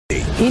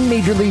in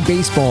Major League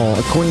Baseball.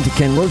 According to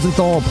Ken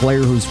Rosenthal, a player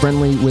who's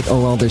friendly with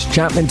Aroldis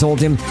Chapman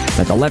told him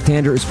that the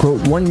left-hander is,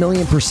 quote,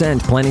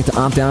 1,000,000% planning to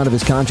opt out of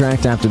his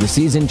contract after the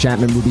season.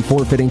 Chapman will be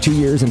forfeiting 2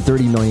 years and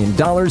 $30 million,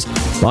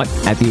 but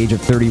at the age of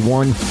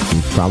 31,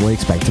 you probably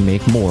expect to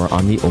make more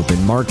on the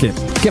open market.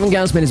 Kevin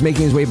Gausman is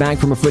making his way back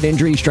from a foot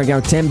injury. He struck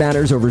out 10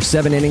 batters over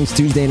 7 innings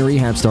Tuesday in a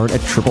rehab start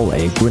at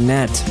AAA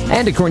Gwinnett.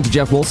 And according to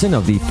Jeff Wilson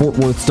of the Fort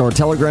Worth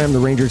Star-Telegram, the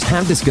Rangers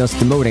have discussed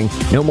demoting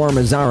Nomar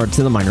Mazara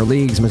to the minor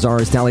leagues. Mazara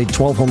has tallied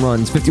 12 home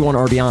runs, 51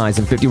 RBIs,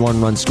 and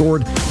 51 runs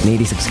scored in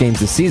 86 games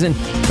this season,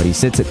 but he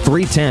sits at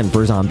 .310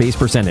 for his on-base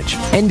percentage.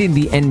 And in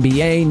the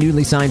NBA,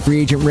 newly signed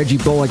free agent Reggie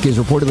Bullock is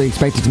reportedly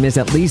expected to miss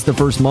at least the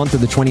first month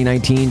of the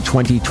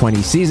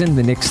 2019-2020 season.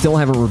 The Knicks still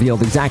haven't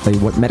revealed exactly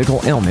what medical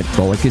ailment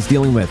Bullock is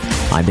dealing with.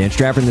 I'm Dan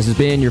Strafford, and this has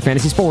been your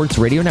Fantasy Sports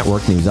Radio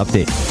Network News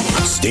Update.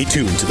 Stay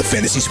tuned to the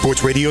Fantasy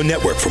Sports Radio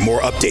Network for more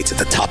updates at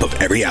the top of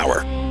every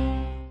hour.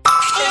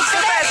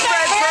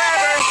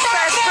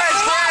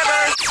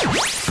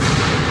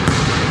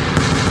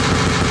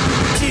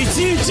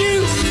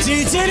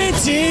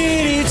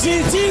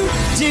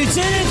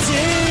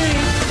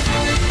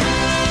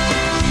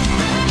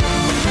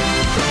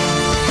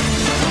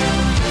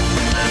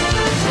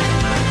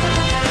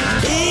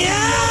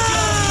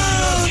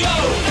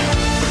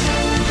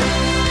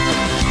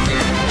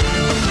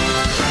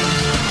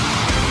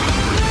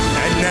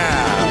 And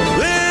now,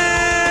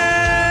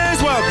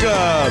 please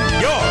welcome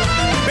your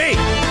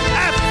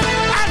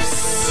BFFs.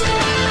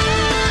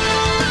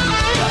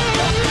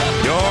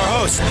 Your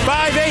host,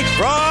 5'8"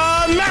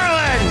 from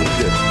Maryland,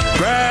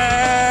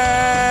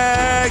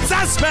 Greg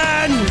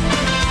Sussman.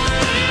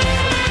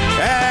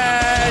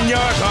 And your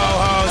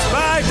co-host,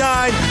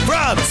 5'9"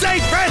 from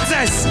St.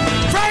 Francis,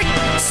 Frank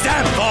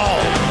Stample.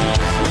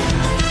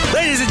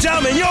 Ladies and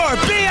gentlemen, your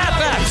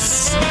BFFs.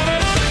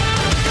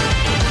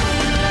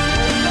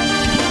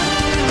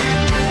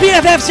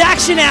 BFF's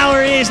Action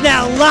Hour is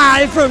now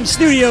live from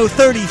Studio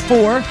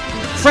 34.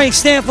 Frank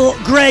Stample,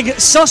 Greg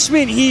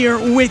Sussman here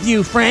with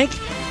you, Frank.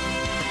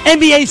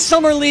 NBA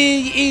Summer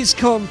League is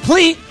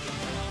complete.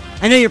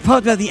 I know you're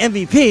pumped about the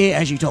MVP,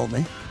 as you told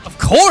me. Of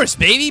course,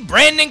 baby.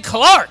 Brandon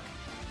Clark.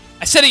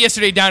 I said it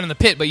yesterday down in the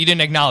pit, but you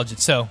didn't acknowledge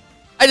it, so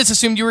I just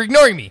assumed you were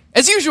ignoring me,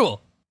 as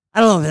usual. I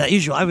don't know if that's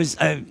usual.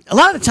 A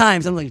lot of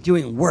times I'm like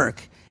doing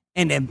work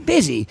and I'm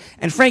busy,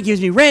 and Frank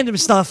gives me random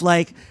stuff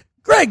like,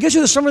 Greg, guess who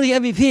the Summer League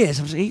MVP is?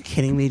 I'm like, are you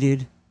kidding me,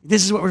 dude?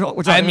 This is what we're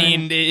talking about. I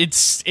mean,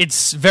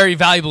 it's very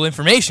valuable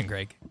information,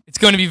 Greg. It's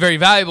going to be very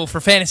valuable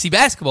for fantasy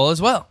basketball as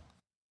well.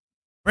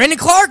 Brandon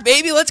Clark,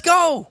 baby, let's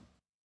go.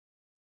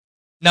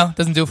 No,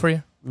 doesn't do it for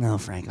you? No,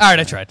 Frank. All right,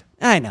 I tried.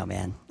 I know,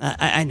 man.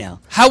 I know.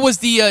 How was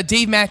the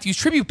Dave Matthews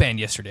tribute band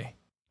yesterday?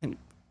 And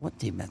what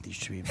Dave Matthews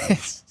tribute band?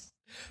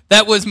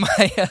 That was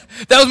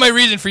my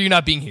reason for you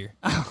not being here.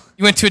 Oh.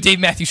 You went to a Dave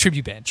Matthews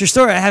tribute band. True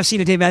story. I have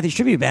seen a Dave Matthews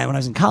tribute band when I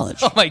was in college.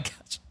 Oh my gosh.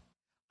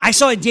 I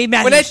saw a Dave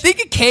Matthews. When I think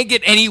it can't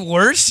get any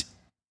worse,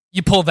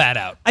 you pull that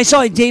out. I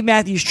saw a Dave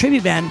Matthews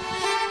tribute band.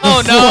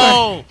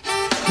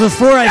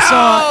 Before I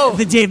saw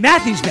the Dave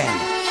Matthews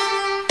band.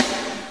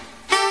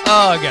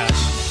 Oh gosh.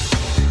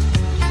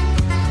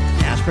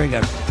 Yeah, it's pretty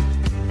good.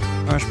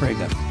 That's pretty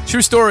good.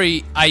 True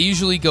story. I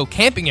usually go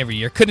camping every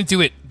year. Couldn't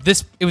do it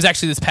it was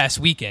actually this past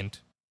weekend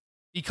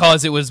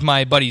because it was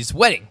my buddy's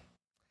wedding.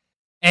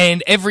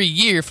 And every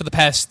year for the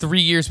past 3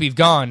 years we've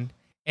gone,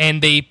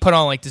 and they put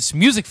on like this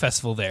music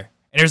festival there.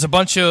 And there's a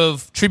bunch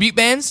of tribute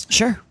bands.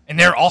 Sure. And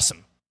they're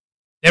awesome.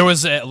 There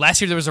was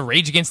last year there was a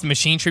Rage Against the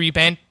Machine tribute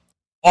band.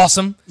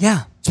 Awesome.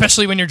 Yeah.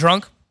 Especially when you're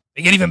drunk.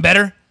 They get even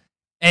better.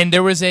 And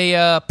there was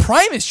a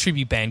Primus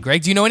tribute band.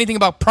 Greg, do you know anything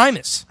about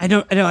Primus? I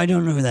don't know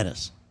who that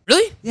is.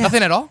 Really? Yeah.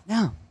 Nothing at all?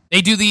 No. They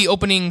do the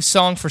opening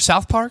song for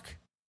South Park.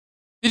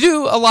 They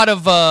do a lot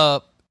of,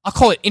 I'll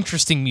call it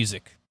interesting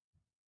music.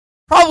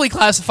 Probably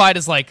classified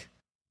as like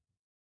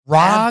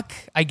rock,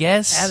 I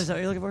guess. Is that what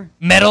you're looking for?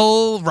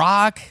 Metal,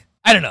 rock.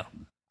 I don't know.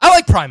 I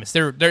like Primus.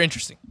 They're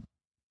interesting.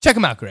 Check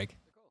them out, Greg.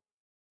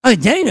 Oh,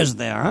 Danny knows what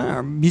they are, huh?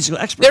 Our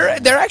musical expert.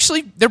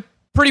 They're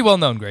pretty well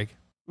known, Greg.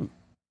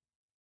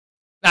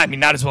 I mean,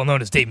 not as well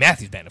known as Dave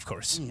Matthews Band, of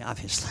course. Yeah,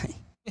 obviously.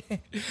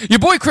 Your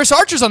boy Chris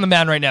Archer's on the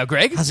mound right now,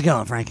 Greg. How's it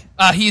going, Frank?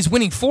 He's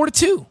winning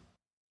 4-2.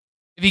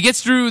 If he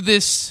gets through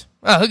this,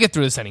 he'll get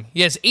through this inning.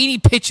 He has 80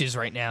 pitches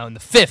right now in the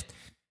fifth.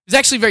 It's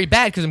actually very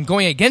bad because I'm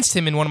going against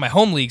him in one of my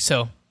home leagues,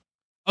 so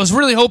I was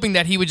really hoping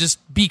that he would just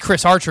be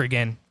Chris Archer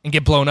again and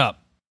get blown up.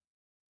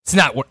 It's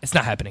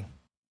not happening.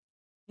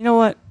 You know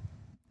what?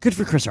 Good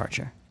for Chris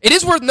Archer. It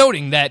is worth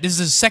noting that this is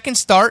his second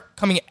start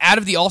coming out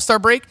of the All-Star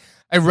break.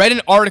 I read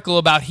an article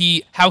about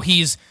how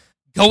he's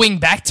going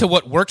back to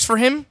what works for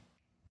him.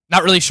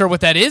 Not really sure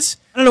what that is.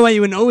 I don't know why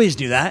you wouldn't always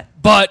do that.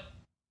 But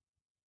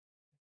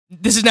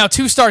this is now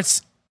 2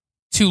 starts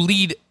to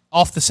lead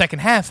off the second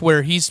half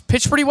where he's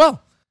pitched pretty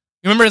well.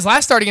 You remember his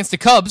last start against the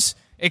Cubs?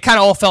 It kind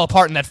of all fell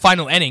apart in that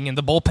final inning, and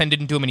the bullpen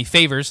didn't do him any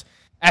favors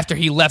after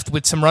he left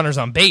with some runners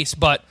on base.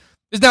 But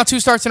there's now 2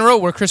 starts in a row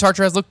where Chris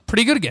Archer has looked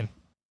pretty good again.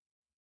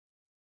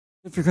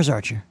 Good for Chris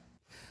Archer.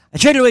 I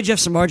traded away Jeff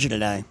Samardzija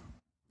today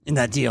in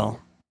that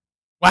deal.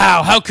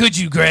 Wow, how could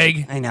you,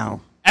 Greg? I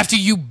know. After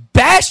you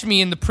bashed me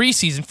in the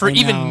preseason for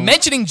even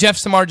mentioning Jeff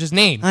Samardzja's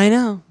name. I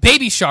know.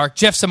 Baby Shark,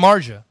 Jeff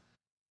Samardzja.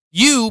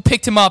 You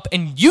picked him up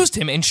and used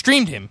him and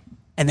streamed him.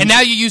 And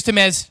now you used him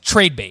as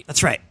trade bait.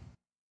 That's right.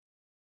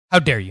 How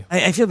dare you?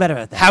 I feel better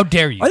about that. How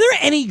dare you? Are there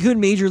any good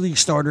Major League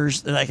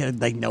starters that I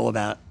could know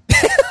about?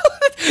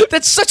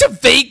 That's such a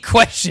vague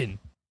question.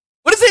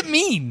 What does it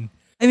mean?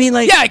 I mean,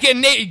 like... Yeah, I can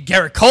name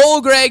Garrett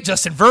Cole, Greg,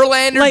 Justin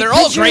Verlander. They're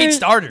all great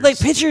starters. Like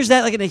pitchers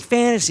that, like in a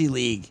fantasy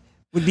league,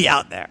 would be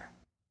out there.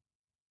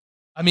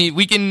 I mean,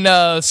 we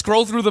can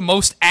scroll through the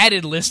most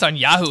added list on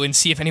Yahoo and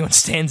see if anyone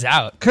stands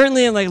out.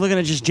 Currently, I'm looking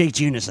at just Jake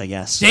Junis, I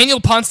guess. Daniel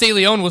Ponce de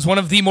Leon was one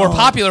of the more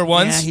popular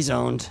ones. Yeah, he's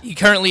owned. He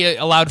currently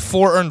allowed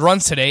 4 earned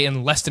runs today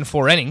in less than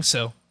 4 innings,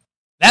 so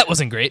that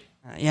wasn't great.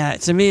 Yeah,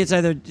 to me, it's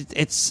either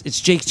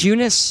it's Jake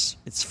Junis,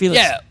 it's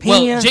Felix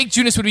Pena. Well, Jake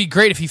Junis would be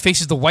great if he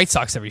faces the White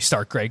Sox every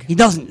start, Greg. He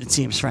doesn't, it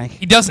seems, Frank.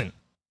 He doesn't.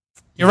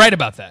 You're right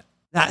about that.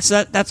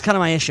 That's kind of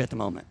my issue at the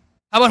moment.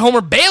 How about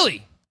Homer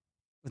Bailey?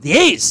 With the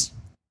A's.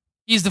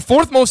 He's the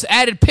 4th most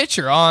added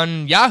pitcher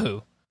on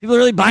Yahoo. People are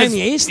really buying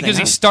the A's thing. Because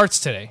he starts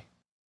today.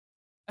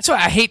 That's why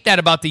I hate that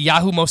about the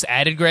Yahoo most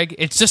added, Greg.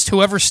 It's just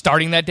whoever's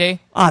starting that day.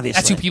 Obviously.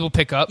 That's who people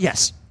pick up.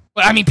 Yes.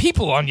 But, I mean,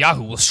 people on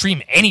Yahoo will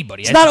stream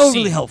anybody. It's not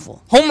overly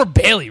helpful. Homer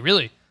Bailey,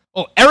 really.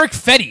 Oh, Eric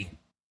Fetty.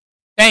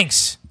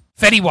 Thanks.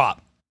 Fetty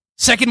Wap.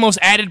 2nd most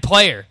added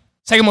player.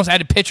 2nd most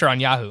added pitcher on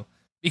Yahoo.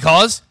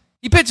 Because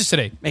he pitches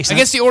today. Makes sense.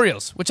 Against the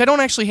Orioles, which I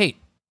don't actually hate.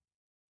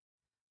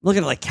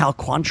 Looking at like Cal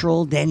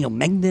Quantrill, Daniel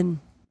Mengden.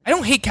 I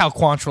don't hate Cal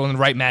Quantrill in the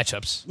right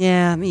matchups.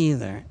 Yeah, me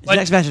either. His but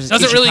next matchup is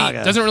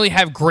doesn't really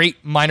have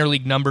great minor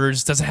league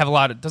numbers. Doesn't have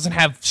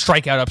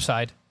strikeout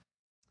upside.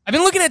 I've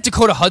been looking at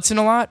Dakota Hudson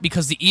a lot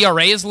because the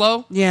ERA is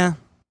low. Yeah.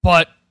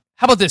 But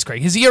how about this,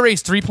 Greg? His ERA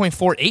is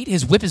 3.48.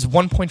 His WHIP is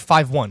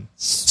 1.51.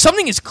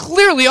 Something is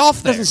clearly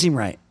off there. Doesn't seem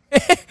right.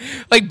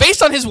 Like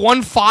based on his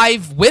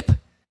 1.5 WHIP,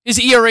 his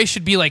ERA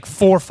should be like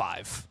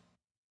 4.5,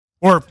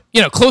 or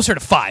closer to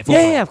 5.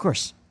 Yeah, of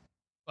course.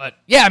 But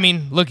yeah, I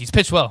mean, look, he's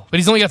pitched well, but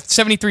he's only got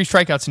 73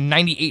 strikeouts and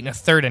 98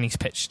 1/3 innings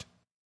pitched.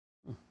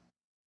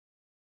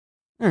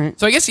 All right.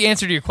 So I guess the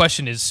answer to your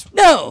question is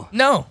no.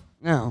 No.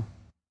 How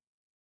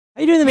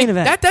you doing in the main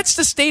event? That's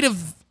the state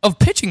of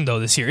pitching though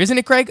this year, isn't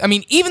it, Greg? I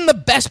mean, even the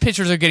best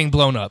pitchers are getting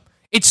blown up.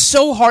 It's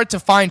so hard to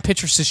find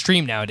pitchers to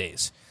stream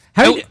nowadays.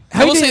 How you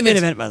doing in the main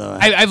event, by the way?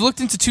 I've looked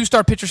into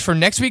 2-star pitchers for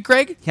next week,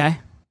 Greg. Okay.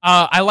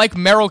 I like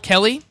Merrill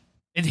Kelly.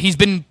 He's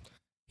been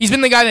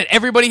the guy that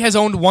everybody has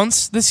owned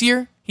once this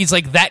year. He's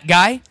like that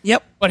guy.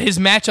 Yep. But his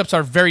matchups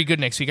are very good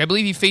next week. I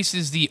believe he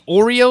faces the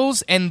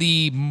Orioles and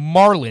the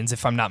Marlins,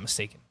 if I'm not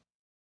mistaken.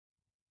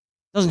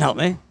 Doesn't help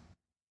me.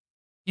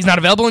 He's not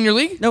available in your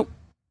league? Nope.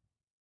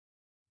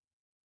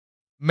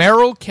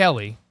 Merrill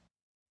Kelly.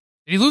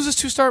 Did he lose his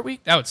 2-star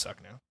week? That would suck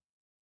now.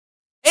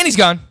 And he's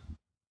gone.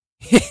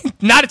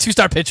 Not a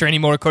 2-star pitcher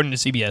anymore, according to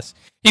CBS.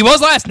 He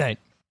was last night.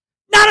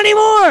 Not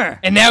anymore!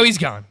 And now he's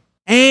gone.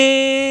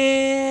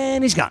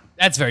 And he's gone.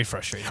 That's very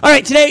frustrating. All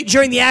right, today,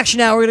 during the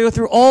action hour, we're going to go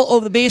through all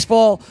of the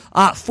baseball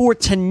for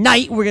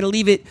tonight. We're going to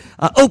leave it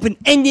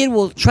open-ended.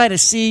 We'll try to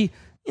see,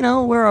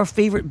 where our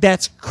favorite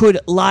bets could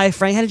lie.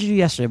 Frank, how did you do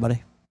yesterday,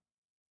 buddy?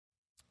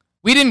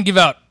 We didn't give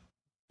out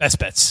best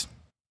bets.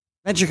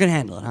 Venture could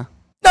handle it, huh?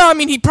 No, I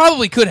mean, he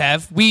probably could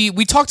have.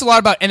 We talked a lot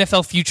about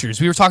NFL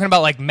futures. We were talking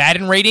about, like,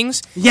 Madden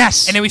ratings.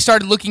 Yes. And then we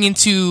started looking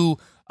into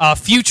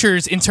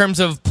futures in terms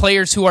of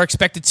players who are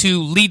expected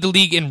to lead the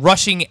league in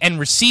rushing and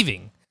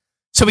receiving.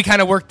 So we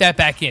kind of worked that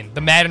back in.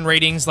 The Madden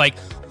ratings, like,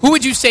 who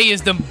would you say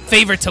is the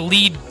favorite to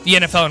lead the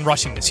NFL in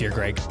rushing this year,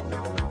 Greg?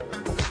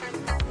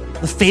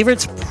 The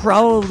favorite's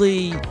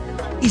probably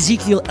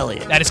Ezekiel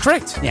Elliott. That is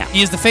correct. Yeah.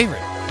 He is the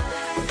favorite.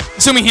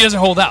 Assuming he doesn't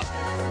hold out.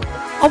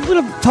 I'm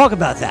going to talk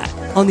about that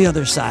on the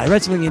other side. I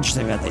read something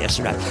interesting about that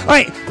yesterday. All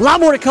right, a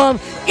lot more to come.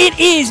 It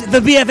is the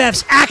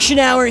BFF's Action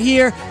Hour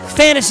here.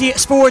 Fantasy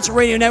Sports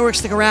Radio Network.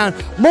 Stick around.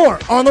 More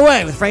on the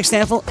way with Frank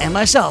Stanfield and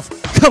myself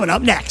coming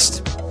up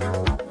next.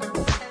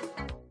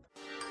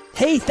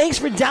 Hey, thanks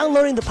for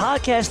downloading the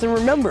podcast. And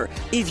remember,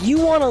 if you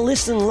want to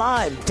listen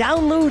live,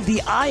 download the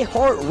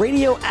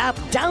iHeartRadio app,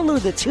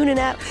 download the TuneIn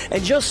app,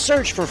 and just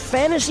search for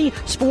Fantasy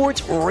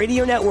Sports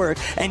Radio Network,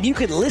 and you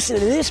can listen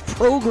to this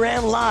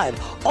program live.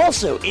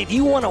 Also, if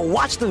you want to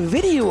watch the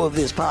video of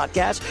this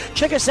podcast,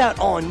 check us out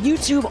on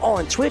YouTube,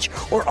 on Twitch,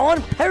 or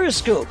on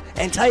Periscope,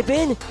 and type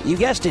in, you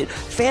guessed it,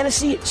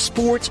 Fantasy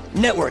Sports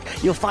Network.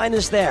 You'll find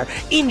us there.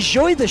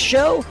 Enjoy the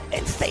show,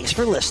 and thanks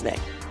for listening.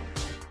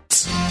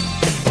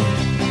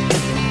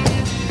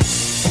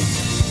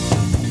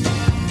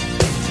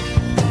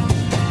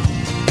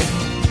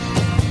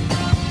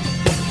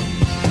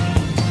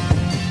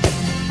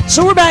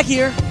 So we're back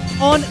here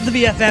on the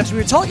BFFs. We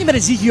were talking about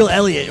Ezekiel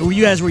Elliott, where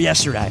you guys were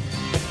yesterday.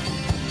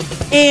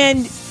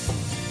 And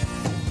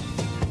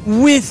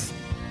with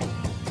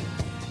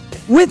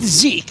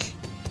Zeke,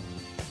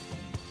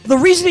 the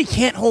reason he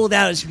can't hold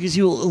out is because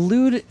he will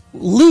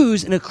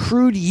lose an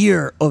accrued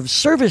year of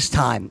service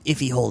time if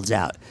he holds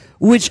out,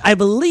 which I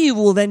believe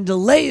will then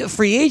delay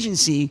free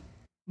agency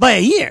by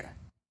a year.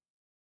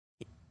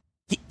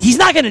 He's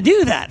not going to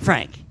do that,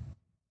 Frank.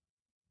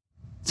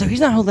 So he's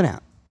not holding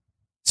out.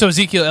 So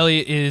Ezekiel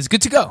Elliott is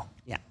good to go.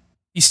 Yeah.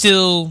 He's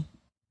still...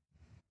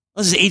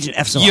 This is Agent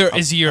Epsilon.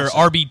 Is he your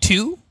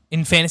RB2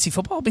 in fantasy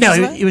football?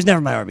 No, he was never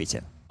my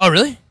RB2. Oh,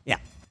 really? Yeah.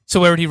 So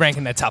where would he rank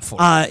in that top 4?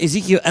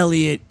 Ezekiel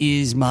Elliott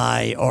is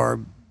my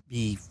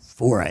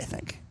RB4, I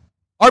think.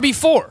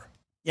 RB4?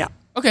 Yeah.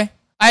 Okay.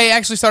 I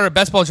actually started a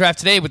best ball draft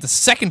today with the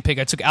second pick.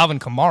 I took Alvin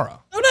Kamara.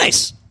 Oh,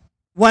 nice.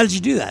 Why did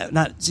you do that?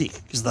 Not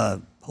Zeke? Because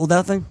the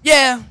holdout thing?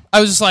 Yeah.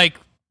 I was just like,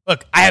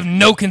 look, I have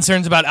no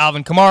concerns about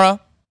Alvin Kamara.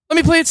 Let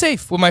me play it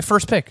safe with my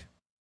first pick.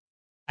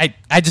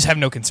 I just have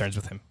no concerns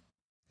with him.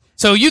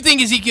 So you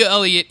think Ezekiel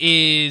Elliott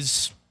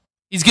he's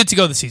good to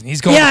go this season?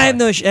 He's going. Yeah, I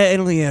don't think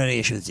I have any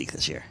issue with Zeke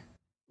this year,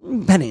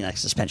 pending like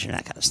suspension and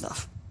that kind of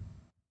stuff.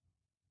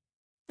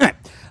 All right,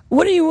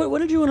 what did you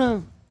want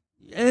to?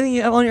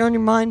 Anything on your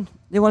mind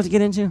they wanted to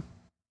get into? You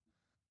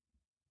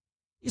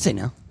can say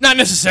no. Not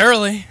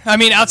necessarily. I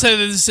mean, outside of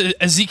this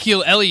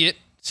Ezekiel Elliott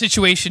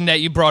situation that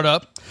you brought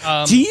up,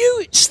 do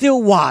you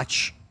still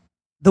watch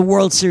the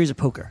World Series of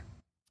Poker?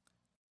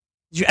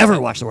 Did you ever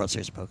watch the World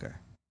Series of Poker?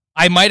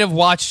 I might have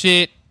watched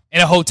it in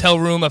a hotel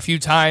room a few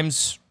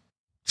times,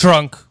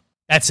 drunk.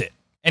 That's it.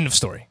 End of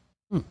story.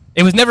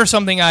 It was never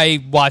something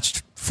I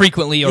watched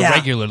frequently or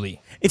regularly.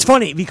 It's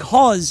funny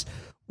because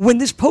when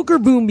this poker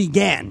boom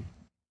began,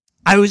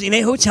 I was in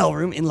a hotel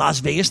room in Las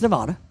Vegas,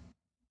 Nevada,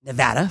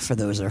 for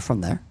those that are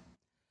from there,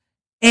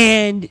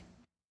 and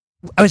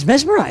I was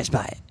mesmerized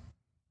by it.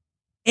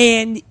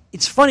 And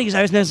it's funny because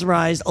I was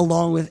mesmerized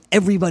along with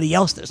everybody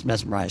else that was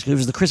mesmerized because it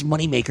was the Chris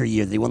Moneymaker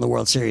year that they won the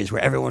World Series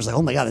where everyone was like,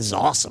 oh my God, this is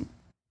awesome.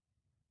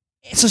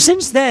 And so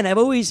since then, I've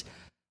always,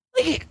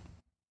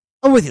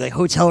 I'm with you, like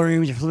hotel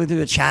rooms, you're flipping through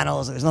the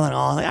channels, there's nothing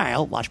on, all right,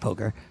 I'll watch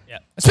poker. Yeah.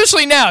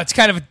 Especially now, it's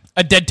kind of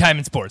a dead time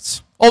in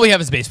sports. All we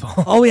have is baseball.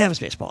 All we have is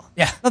baseball.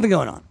 Yeah. Nothing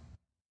going on.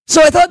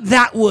 So I thought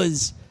that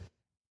was,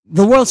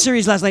 the World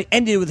Series last night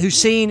ended with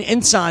Hussein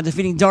Insan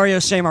defeating Dario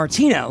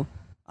Sammartino,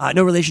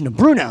 no relation to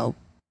Bruno,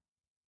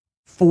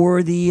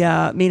 for the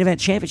main event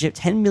championship,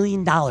 $10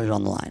 million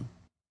on the line.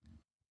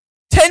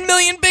 10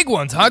 million big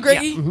ones, huh,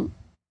 Greggy? Yeah. Mm-hmm.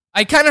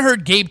 I kind of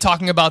heard Gabe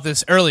talking about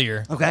this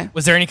earlier. Okay.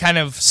 Was there any kind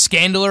of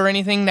scandal or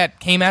anything that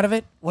came out of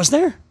it? Was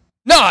there?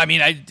 No, I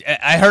mean,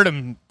 I heard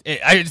him.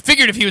 I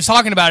figured if he was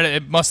talking about it,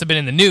 it must have been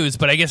in the news,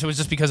 but I guess it was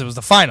just because it was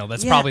the final.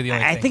 That's probably the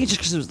only thing. I think it's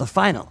just because it was the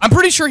final. I'm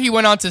pretty sure he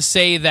went on to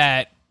say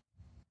that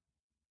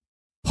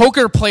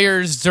poker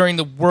players during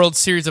the World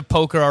Series of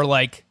Poker are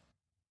like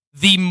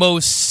the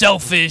most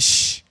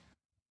selfish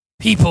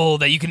people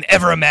that you can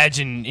ever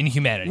imagine in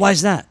humanity. Why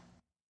is that?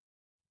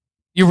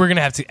 We're going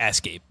to have to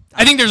ask Gabe.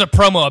 I think there's a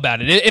promo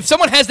about it. If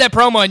someone has that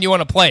promo and you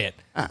want to play it,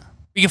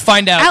 we can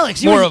find out.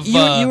 Alex, more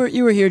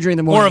you were here during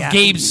the morning. More of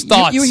Gabe's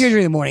thoughts. You were here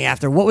during the morning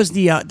after. What was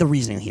the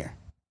reasoning here?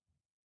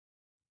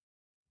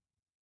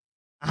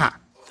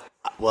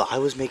 Well, I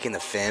was making the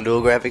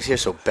FanDuel graphics here,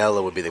 so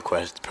Bella would be the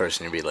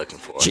person you'd be looking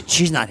for.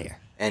 She's not here.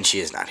 And she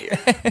is not here.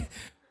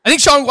 I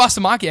think Sean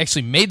Guasamaki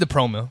actually made the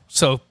promo,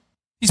 so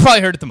he's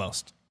probably heard it the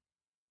most.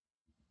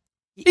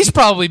 He's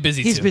probably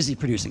busy, He's too. busy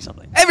producing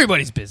something.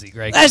 Everybody's busy,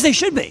 Greg. As they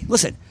should be.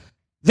 Listen,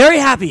 very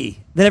happy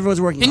that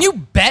everyone's working. Can you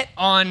bet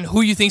on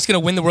who you think's going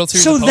to win the World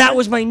Series So of Poker? that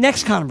was my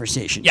next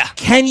conversation. Yeah.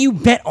 Can you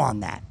bet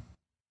on that?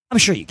 I'm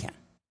sure you can.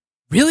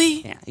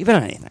 Really? Yeah, you bet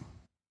on anything.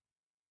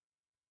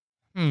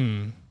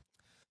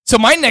 So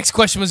my next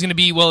question was going to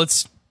be, well,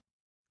 it's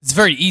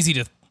very easy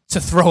to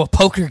throw a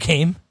poker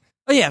game.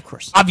 Oh, yeah, of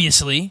course.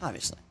 Obviously.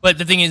 Obviously. But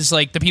the thing is,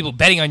 like, the people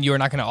betting on you are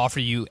not going to offer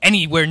you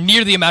anywhere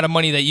near the amount of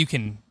money that you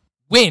can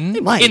win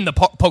in the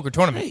poker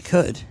tournament. They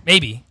could.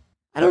 Maybe.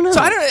 I don't know.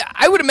 So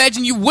I would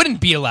imagine you wouldn't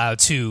be allowed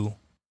to.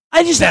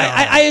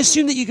 I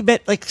assume that you could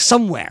bet, like,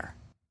 somewhere.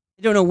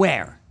 I don't know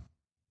where.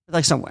 But,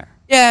 like, somewhere.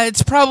 Yeah,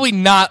 it's probably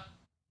not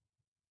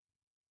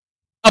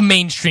a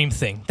mainstream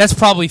thing. That's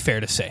probably fair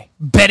to say.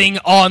 Betting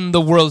on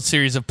the World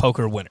Series of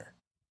Poker winner.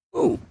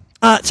 Ooh.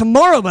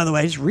 Tomorrow, by the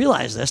way, I just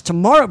realized this.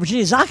 Tomorrow,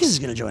 Virginia Zakis is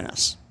going to join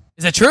us.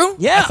 Is that true?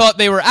 Yeah. I thought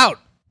they were out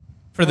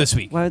for this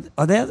week. Are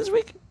they out this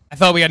week? I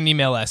thought we got an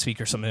email last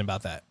week or something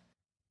about that.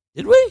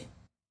 Did we?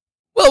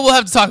 Well, we'll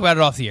have to talk about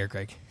it off the air,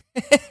 Greg.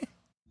 I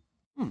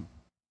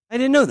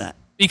didn't know that.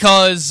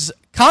 Because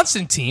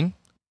Constantine,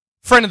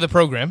 friend of the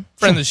program,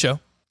 friend of the show,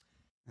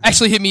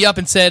 actually hit me up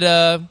and said,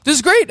 this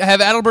is great. I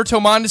have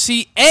Adalberto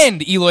Mondesi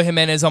and Eloy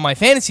Jimenez on my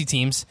fantasy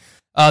teams.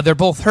 They're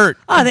both hurt.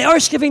 They are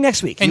skipping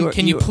next week.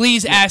 Can you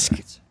please ask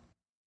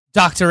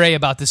Dr. A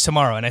about this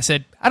tomorrow? And I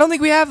said, I don't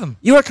think we have them.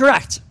 You are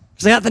correct.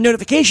 Because I got the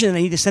notification and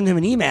I need to send him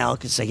an email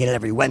because I get it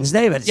every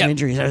Wednesday, but it's an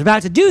injury. I was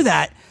about to do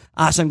that,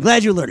 so I'm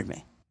glad you alerted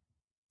me.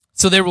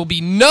 So there will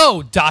be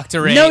no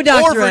Dr. A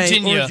or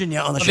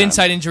Virginia on the of show.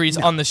 Inside Injuries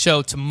on the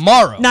show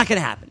tomorrow. Not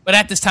going to happen. But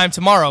at this time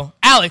tomorrow,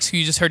 Alex, who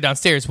you just heard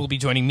downstairs, will be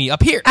joining me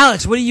up here.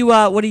 Alex, what are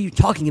you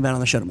talking about on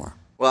the show tomorrow?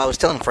 Well, I was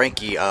telling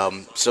Frankie,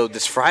 so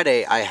this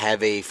Friday I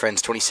have a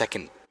friend's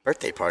 22nd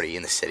birthday party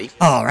in the city.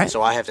 All right.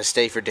 So I have to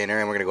stay for dinner,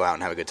 and we're going to go out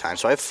and have a good time.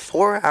 So I have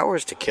 4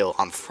 hours to kill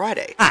on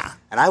Friday.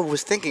 And I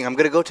was thinking I'm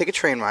going to go take a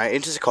train ride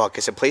into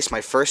Secaucus and place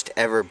my first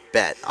ever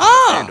bet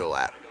on the FanDuel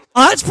app.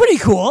 Oh, that's pretty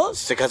cool.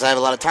 It's because I have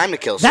a lot of time to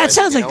kill. So That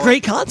sounds like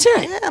great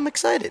content. Yeah, I'm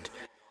excited.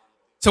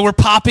 So we're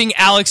popping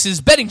Alex's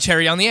betting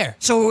cherry on the air.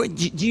 So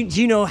do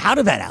you know how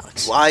to bet,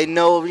 Alex? Well, I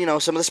know,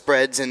 some of the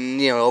spreads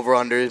and,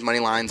 over-unders, money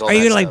lines, all that Are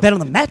you going to stuff. bet on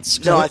the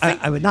Mets? No, I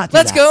think... I would not do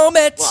Let's that. go,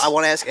 Mets! Well, I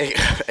want to ask...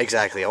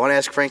 Exactly. I want to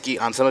ask Frankie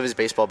on some of his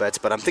baseball bets,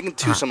 but I'm thinking,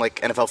 too, some,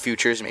 NFL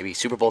futures, maybe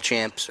Super Bowl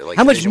champs. Or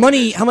How much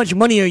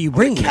money are you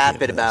bringing?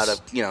 Cap it about a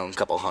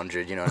couple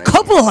hundred, you know what A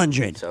couple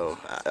hundred? So,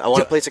 I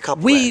want to place a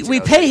couple We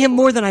bets, pay him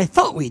more than I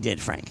thought we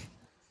did, Frank.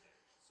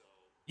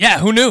 Yeah,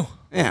 who knew?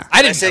 Yeah. I When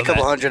I didn't say know a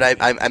couple that. hundred,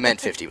 I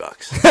meant $50.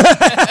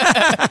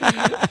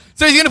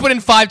 So he's going to put in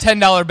 $5,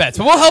 $10 bets,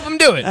 but we'll help him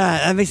do it.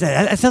 That makes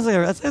sense. That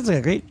sounds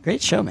like a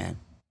great show, man.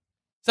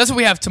 So that's what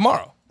we have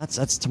tomorrow.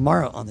 That's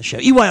tomorrow on the show.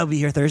 EY will be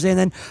here Thursday, and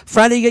then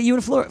Friday you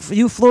get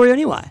Florio, and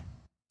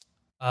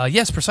EY.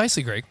 Yes,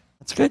 precisely, Greg.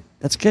 That's good.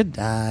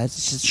 It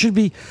should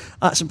be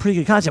some pretty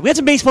good content. We got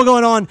some baseball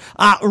going on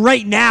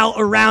right now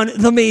around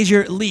the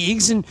major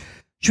leagues, and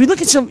should we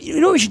look at some?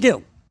 You know what we should do?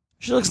 We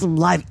should look at some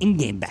live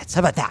in-game bets. How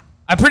about that?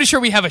 I'm pretty sure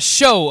we have a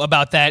show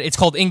about that. It's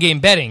called In-Game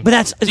Betting.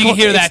 But you can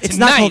hear that it's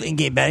tonight. not called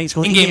in-game betting. It's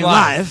called In-Game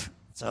Live.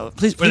 So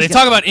please, Where they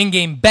talk about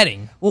in-game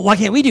betting. Well, why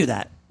can't we do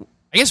that?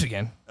 I guess we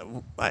can.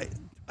 I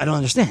don't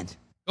understand.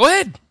 Go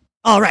ahead.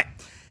 All right.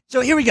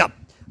 So here we go.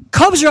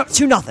 Cubs are up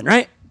 2-0,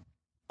 right?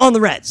 On the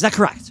Reds. Is that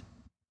correct?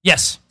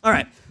 Yes. All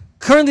right.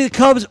 Currently, the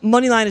Cubs'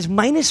 money line is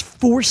minus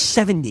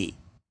 470.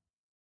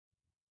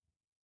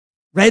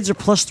 Reds are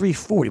plus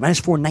 340,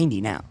 minus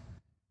 490 now.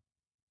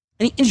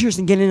 Any interest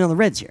in getting in on the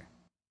Reds here?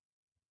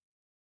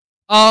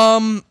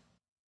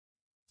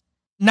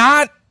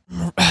 Not.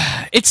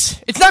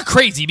 It's not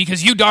crazy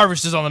because Yu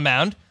Darvish is on the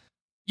mound.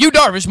 Yu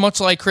Darvish, much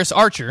like Chris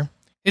Archer,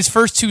 his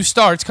first 2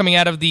 starts coming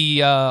out of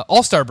the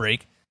All-Star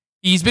break,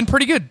 he's been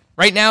pretty good.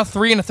 Right now,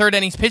 3 1/3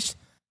 innings pitched.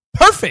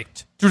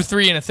 Perfect through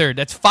 3 1/3.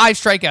 That's 5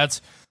 strikeouts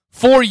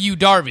for Yu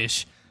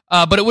Darvish.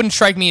 But it wouldn't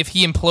strike me if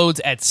he implodes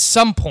at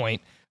some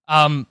point.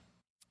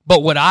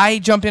 But would I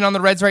jump in on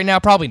the Reds right now?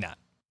 Probably not.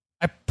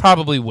 I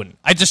probably wouldn't.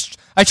 I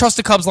trust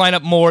the Cubs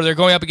lineup more. They're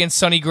going up against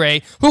Sonny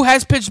Gray, who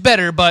has pitched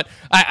better, but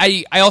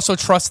I also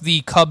trust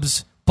the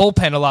Cubs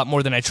bullpen a lot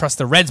more than I trust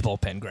the Reds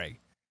bullpen, Greg.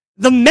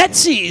 The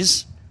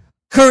Metsies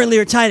currently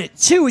are tied at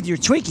 2 with your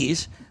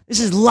Twinkies. This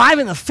is live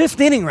in the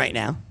 5th inning right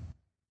now.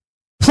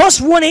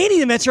 Plus 180,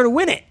 the Mets are to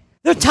win it.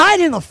 They're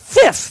tied in the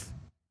 5th.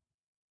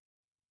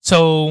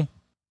 So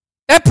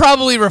that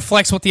probably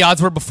reflects what the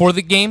odds were before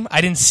the game.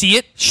 I didn't see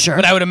it, Sure.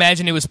 but I would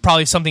imagine it was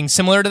probably something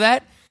similar to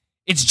that.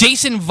 It's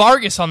Jason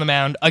Vargas on the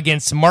mound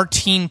against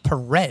Martin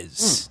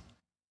Perez.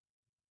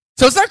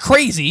 So it's not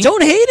crazy.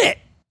 Don't hate it.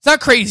 It's not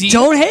crazy.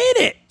 Don't hate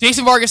it.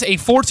 Jason Vargas, a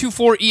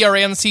 4.24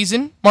 ERA on the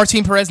season.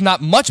 Martin Perez,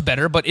 not much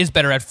better, but is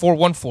better at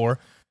 4.14.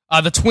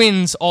 The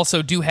Twins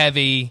also do have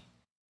a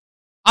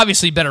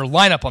obviously better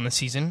lineup on the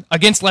season.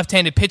 Against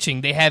left-handed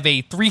pitching, they have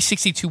a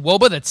 3.62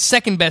 WOBA. That's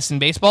second best in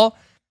baseball.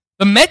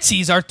 The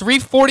Metsies are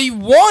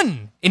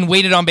 3.41 in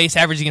weighted on-base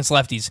average against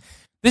lefties.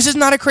 This is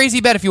not a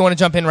crazy bet if you want to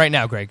jump in right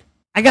now, Greg.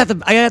 I got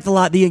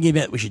the in-game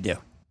bet we should do.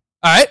 All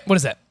right, what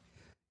is that?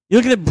 You're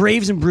looking at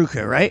Braves and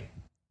Bruca, right?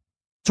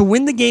 To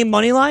win the game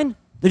money line,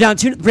 they're down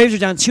the Braves are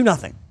down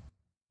 2-0.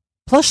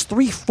 Plus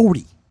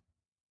 340.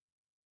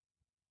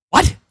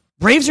 What?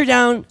 Braves are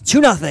down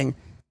 2-0,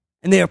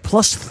 and they are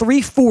plus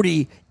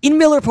 340 in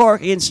Miller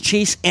Park against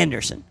Chase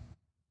Anderson.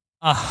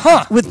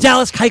 With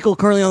Dallas Keuchel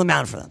currently on the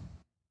mound for them.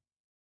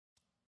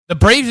 The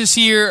Braves this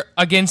year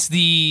against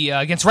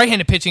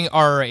right-handed pitching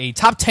are a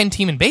top 10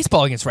 team in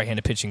baseball against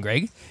right-handed pitching,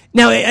 Greg.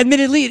 Now,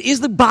 admittedly, it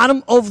is the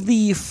bottom of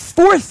the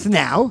 4th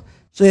now,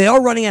 so they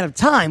are running out of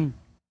time.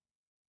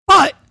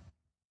 But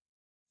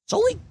it's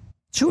only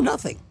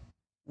 2-0.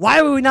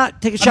 Why would we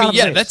not take a shot?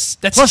 Yeah, that's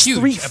plus huge.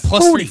 340. At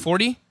plus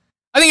 340.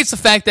 I think it's the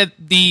fact that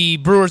the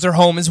Brewers are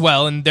home as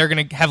well, and they're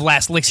going to have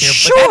last licks here.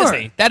 Sure.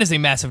 But that is a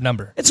massive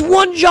number. It's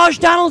one Josh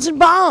Donaldson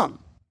bomb.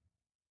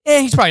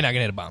 He's probably not going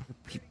to hit a bomb.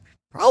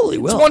 Probably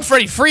will. It's one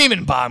Freddie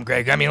Freeman bomb,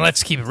 Greg. I mean,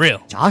 let's keep it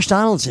real. Josh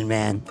Donaldson,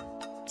 man.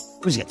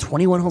 What has he got,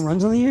 21 home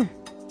runs on the year?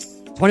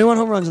 21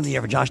 home runs on the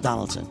year for Josh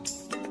Donaldson.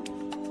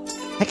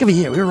 Heck of a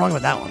year. We were wrong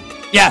about that one.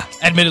 Yeah,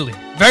 admittedly.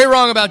 Very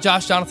wrong about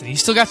Josh Donaldson.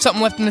 He's still got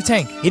something left in the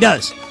tank. He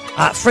does.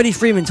 Freddie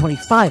Freeman,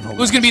 25 home runs.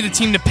 Who's going to be the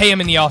team to pay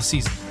him in the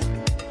offseason?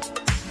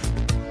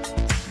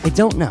 I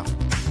don't know.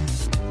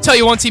 Tell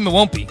you one team it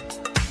won't be.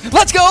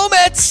 Let's go,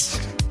 Mets!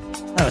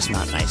 That was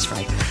not nice,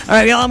 Frank. All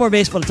right, we got a lot more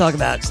baseball to talk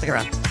about. Stick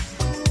around.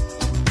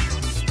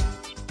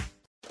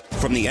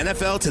 From the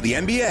NFL to the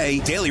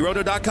NBA,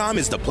 DailyRoto.com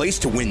is the place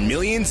to win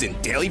millions in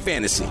daily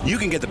fantasy. You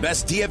can get the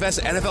best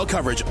DFS NFL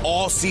coverage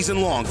all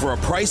season long for a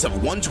price of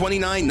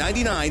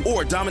 $129.99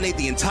 or dominate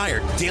the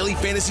entire daily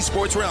fantasy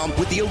sports realm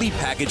with the Elite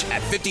Package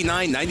at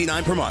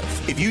 $59.99 per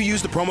month. If you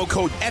use the promo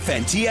code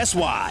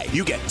FNTSY,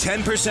 you get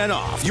 10%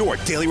 off your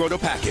Daily Roto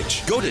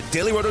package. Go to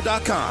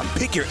DailyRoto.com,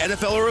 pick your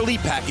NFL or Elite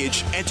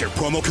Package, enter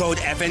promo code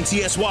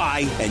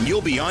FNTSY, and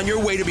you'll be on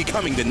your way to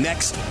becoming the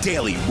next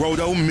Daily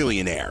Roto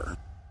millionaire.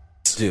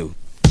 Do.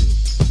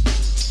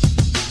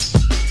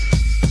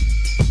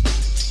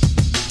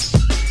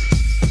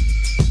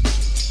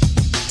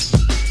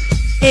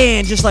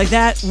 And just like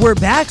that, we're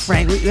back,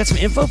 Frank. You got some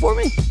info for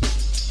me?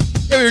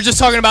 Yeah, we were just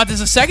talking about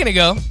this a second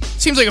ago.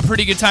 Seems like a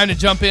pretty good time to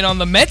jump in on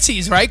the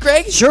Metsies, right,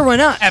 Greg? Sure, why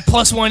not? At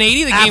plus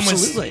 180, the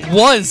Absolutely. game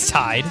was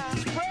tied.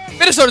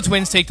 Minnesota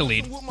Twins take the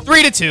lead,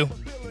 3-2.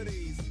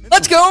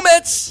 Let's go,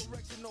 Mets!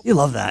 You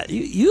love that.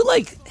 You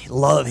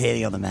love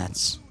hating on the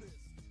Mets.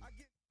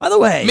 By the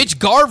way, Mitch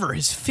Garver,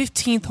 his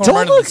 15th home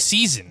run of the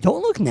season.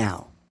 Don't look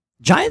now.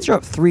 Giants are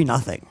up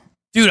 3-0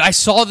 Dude, I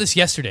saw this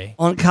yesterday.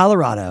 on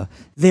Colorado.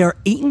 They are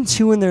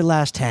 8-2 in their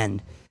last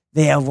 10.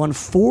 They have won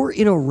 4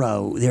 in a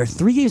row. They are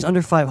 3 games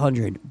under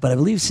 500, but I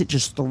believe sit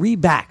just 3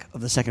 back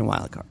of the second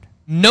wild card.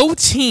 No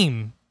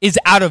team is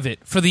out of it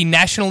for the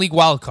National League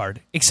wild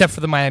card except for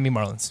the Miami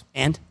Marlins.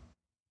 And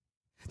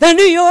the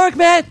New York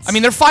Mets. I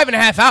mean, they're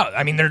 5.5 out.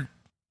 I mean,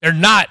 they're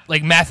not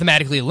like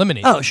mathematically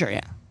eliminated. Oh, sure,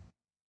 yeah.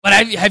 But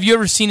have you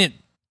ever seen it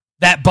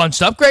that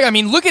bunched up, Greg? I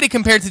mean, look at it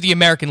compared to the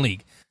American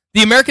League.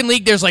 The American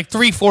League, there's like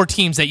 3-4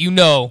 teams that you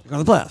know. They're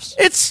going to the playoffs.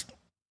 It's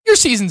your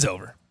season's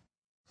over.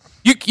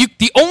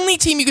 The only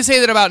team you can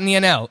say that about in the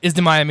NL is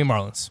the Miami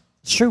Marlins.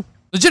 It's true.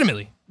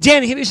 Legitimately.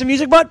 Danny, hit me some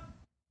music, bud.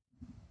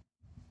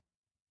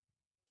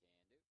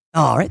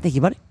 All right, thank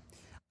you, buddy.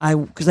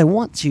 Because I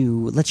want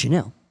to let you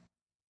know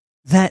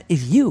that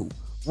if you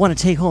want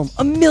to take home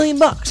 $1 million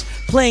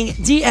playing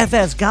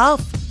DFS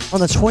golf on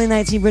the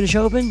 2019 British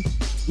Open,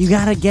 you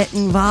got to get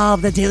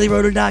involved at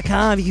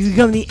dailyroto.com. You can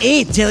become the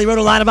 8th Daily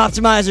Roto lineup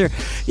optimizer.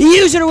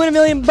 Use it to win $1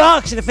 million in a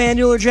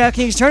FanDuel or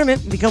DraftKings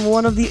tournament and become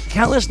one of the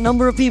countless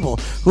number of people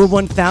who have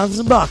won thousands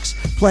of bucks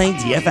playing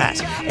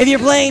DFS. If you're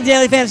playing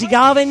daily fantasy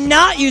golf and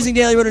not using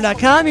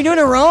dailyroto.com, you're doing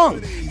it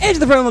wrong. Enter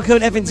the promo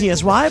code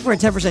FNTSY for a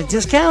 10%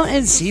 discount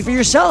and see for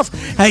yourself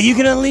how you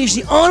can unleash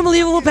the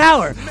unbelievable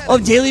power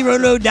of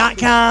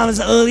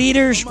dailyroto.com's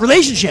leaders'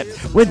 relationship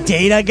with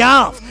data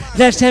golf.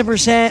 That's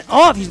 10%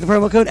 off using the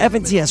promo code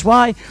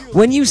FNTSY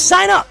when you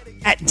sign up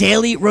at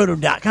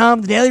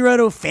dailyroto.com, the Daily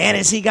Roto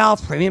Fantasy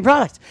Golf Premium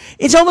product.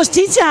 It's almost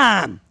tea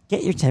time.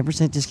 Get your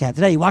 10% discount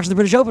today. You watching the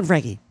British Open,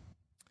 Frankie?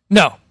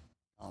 No.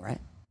 All right.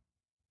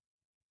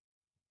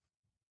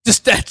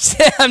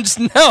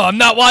 I'm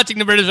not watching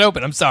the British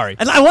Open. I'm sorry.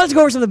 And I wanted to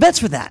go over some of the bets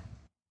for that,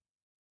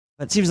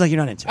 but it seems like you're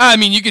not into it. I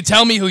mean, you could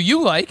tell me who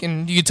you like,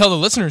 and you could tell the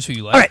listeners who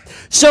you like. All right.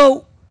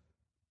 So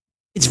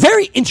it's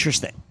very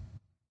interesting.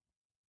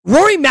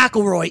 Rory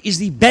McIlroy is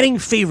the betting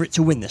favorite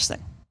to win this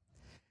thing.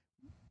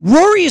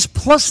 Rory is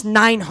plus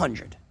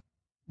 900.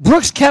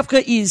 Brooks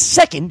Koepka is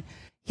second.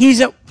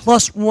 He's at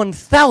plus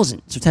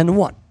 1,000, so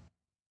 10-1.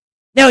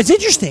 Now, it's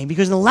interesting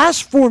because in the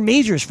last 4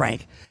 majors,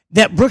 Frank,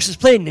 that Brooks has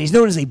played in, he's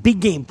known as a big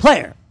game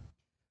player,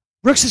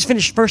 Brooks has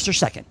finished first or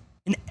second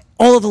in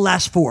all of the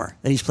last 4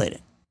 that he's played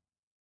in.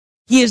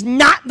 He is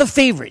not the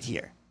favorite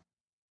here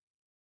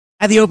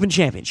at the Open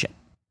Championship.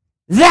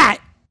 That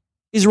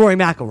is Rory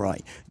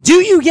McIlroy. Do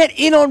you get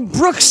in on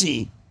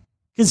Brooksy,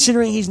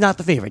 considering he's not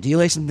the favorite? Do you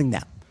lay something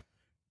down?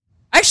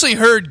 I actually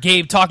heard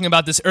Gabe talking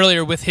about this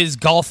earlier with his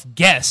golf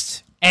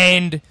guest,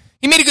 and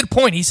he made a good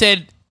point. He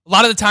said a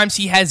lot of the times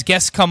he has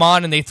guests come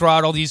on and they throw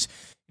out all these,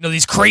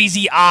 these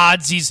crazy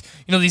odds, these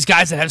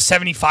guys that have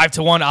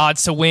 75-1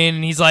 odds to win,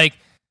 and he's like,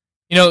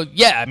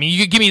 yeah, I mean, you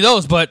could give me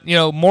those, but,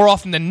 more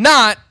often than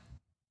not,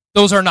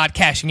 those are not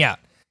cashing out.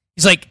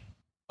 He's like,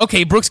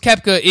 okay, Brooks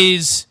Koepka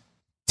is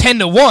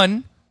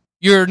 10-1.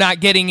 You're not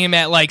getting him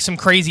at like some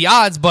crazy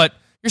odds, but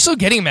you're still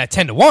getting him at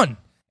 10-1.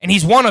 And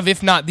he's one of,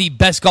 if not the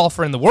best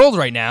golfer in the world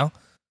right now.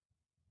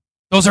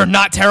 Those are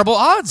not terrible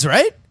odds,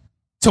 right?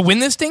 To win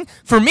this thing.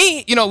 For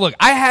me, look,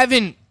 I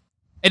haven't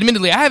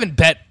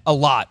bet a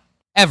lot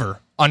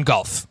ever on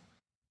golf.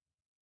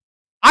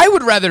 I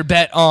would rather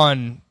bet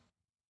on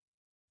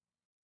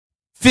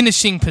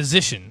finishing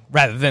position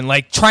rather than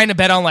like trying to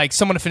bet on like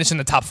someone to finish in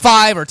the top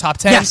 5 or top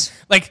 10. Yes.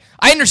 Like,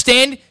 I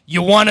understand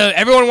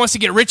everyone wants to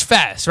get rich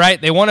fast,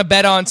 right? They want to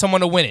bet on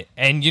someone to win it.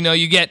 And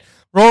you get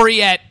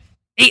Rory at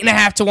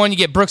 8.5-1, you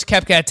get Brooks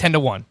Koepka at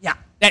 10-1. Yeah.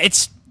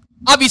 It's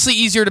obviously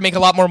easier to make a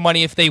lot more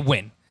money if they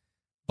win.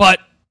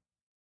 But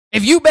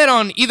if you bet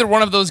on either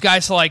one of those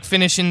guys to like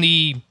finish in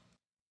the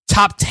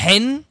top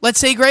 10, let's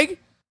say, Greg,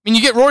 I mean,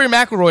 you get Rory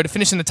McIlroy to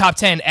finish in the top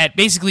 10 at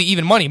basically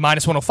even money,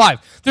 minus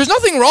 105. There's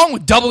nothing wrong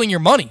with doubling your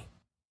money.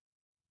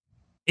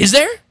 Is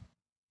there?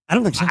 I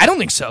don't think so. I don't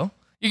think so.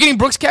 You're getting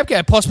Brooks Koepka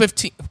at plus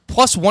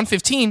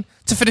 115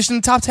 to finish in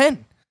the top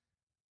 10.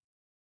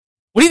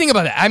 What do you think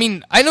about that? I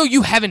mean, I know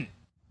you haven't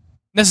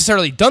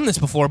necessarily done this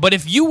before, but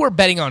if you were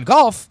betting on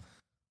golf,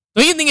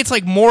 don't you think it's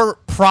like more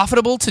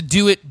profitable to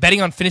do it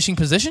betting on finishing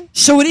position?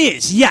 So it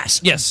is,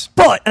 yes. Yes.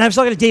 But, and I was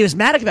talking to Davis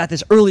Maddock about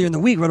this earlier in the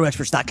week,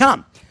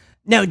 RotoExperts.com.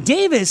 Now,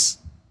 Davis,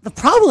 the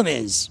problem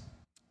is,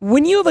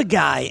 when you have a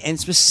guy, and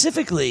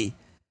specifically,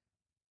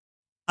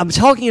 I'm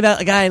talking about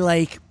a guy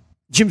like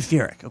Jim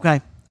Furyk,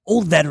 okay?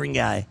 Old veteran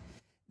guy,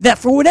 that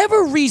for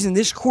whatever reason,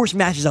 this course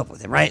matches up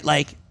with him, right?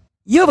 Like,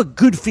 you have a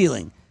good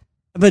feeling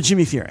about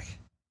Jimmy Furyk,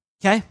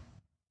 okay?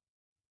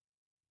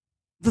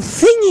 The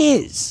thing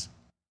is,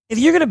 if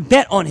you're going to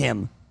bet on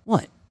him,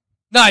 what?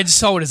 No, I just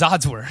saw what his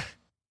odds were.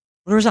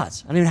 What are his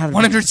odds? I don't even have it.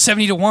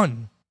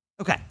 170-1.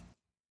 Okay.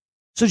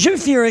 So Jim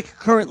Furyk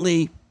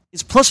currently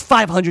is plus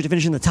 500 to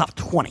finish in the top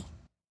 20.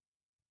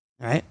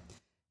 All right?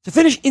 To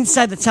finish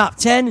inside the top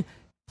 10,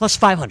 plus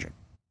 500.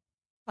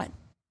 Fine.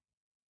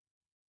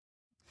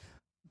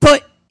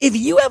 But if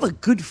you have a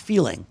good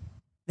feeling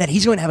that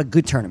he's going to have a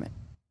good tournament,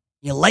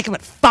 you like him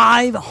at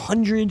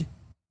 500,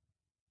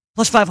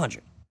 plus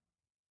 500,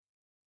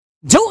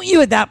 don't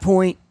you at that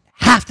point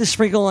have to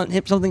sprinkle on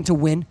him something to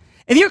win?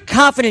 If you're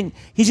confident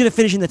he's going to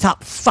finish in the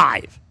top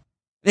 5,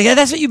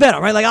 that's what you bet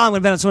on, right? Like, I'm going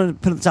to bet on someone to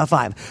put in the top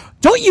 5.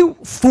 Don't you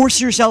force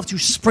yourself to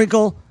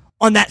sprinkle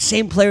on that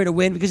same player to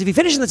win? Because if he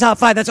finishes in the top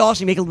 5, that's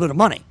awesome. You make a little bit of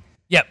money.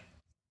 Yep.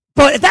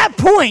 But at that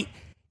point,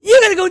 you're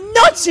going to go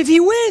nuts if he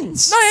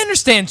wins. No, I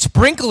understand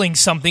sprinkling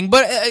something,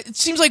 but it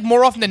seems like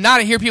more often than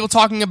not, I hear people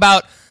talking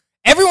about,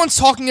 everyone's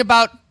talking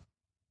about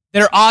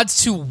their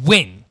odds to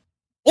win.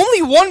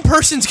 Only one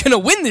person's going to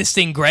win this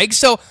thing, Greg.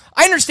 So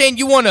I understand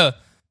you want to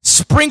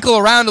sprinkle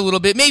around a little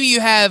bit. Maybe you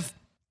have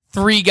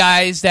 3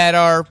 guys that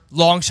are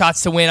long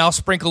shots to win. I'll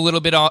sprinkle a little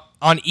bit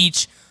on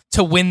each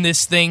to win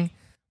this thing.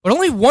 But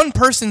only one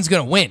person's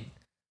going to win.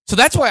 So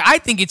that's why I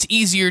think it's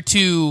easier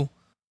to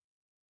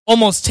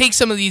almost take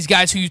some of these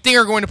guys who you think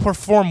are going to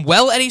perform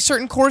well at a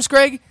certain course,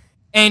 Greg,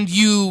 and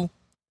you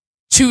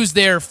choose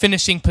their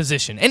finishing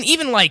position. And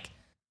even like,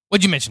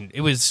 what'd you mention?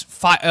 It was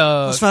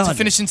to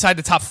finish inside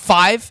the top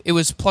 5, it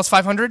was plus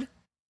 500?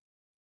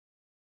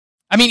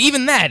 I mean,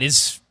 even that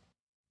is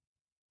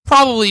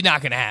probably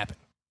not going to happen.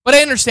 But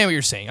I understand what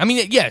you're saying. I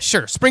mean, yeah,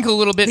 sure, sprinkle a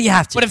little bit. But you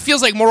have to. But it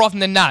feels like more often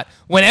than not,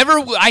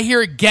 whenever I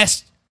hear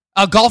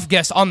a golf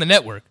guest on the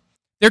network,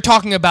 they're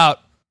talking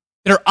about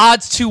their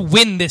odds to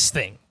win this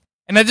thing.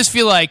 And I just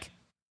feel like,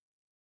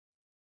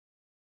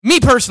 me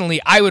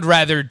personally, I would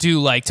rather do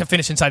like to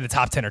finish inside the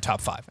top 10 or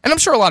top 5. And I'm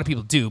sure a lot of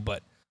people do,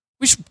 but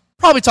we should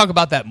probably talk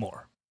about that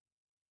more.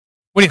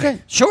 What do you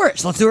think? Sure,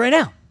 so let's do it right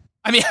now.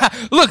 I mean,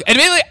 look,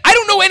 admittedly, I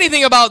don't know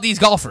anything about these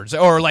golfers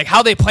or like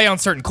how they play on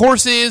certain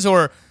courses,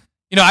 or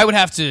I would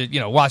have to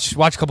watch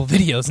a couple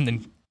videos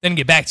and then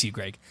get back to you,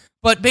 Greg.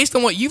 But based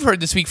on what you've heard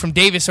this week from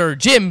Davis or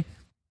Jim,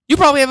 you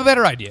probably have a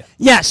better idea.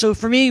 Yeah, so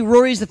for me,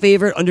 Rory's the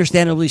favorite,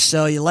 understandably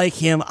so. You like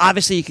him.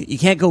 Obviously, you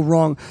can't go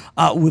wrong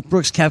with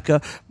Brooks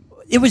Koepka.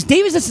 It was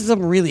Davis that said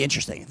something really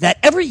interesting, that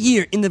every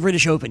year in the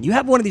British Open, you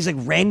have one of these like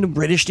random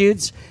British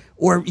dudes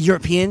or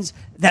Europeans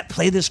that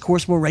play this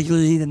course more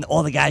regularly than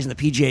all the guys in the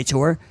PGA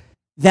Tour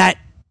that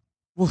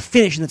will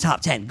finish in the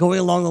top 10, going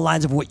along the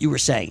lines of what you were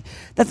saying.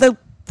 That they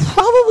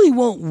probably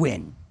won't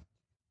win.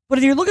 But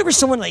if you're looking for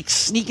someone like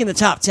sneak in the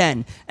top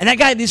 10, and that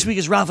guy this week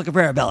is Rafa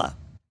Cabrera-Bello,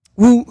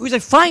 who's a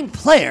fine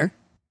player,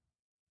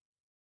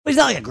 but he's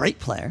not like a great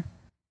player.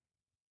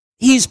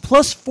 He's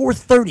plus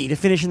 430 to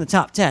finish in the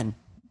top 10.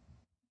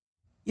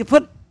 You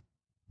put,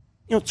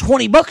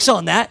 $20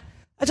 on that.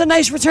 That's a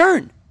nice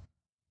return.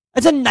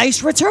 That's a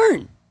nice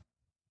return.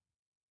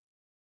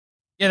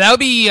 Yeah, that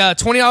would be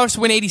 $20 to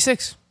win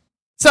 86.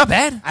 It's not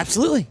bad.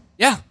 Absolutely.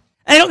 Yeah.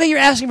 And I don't think you're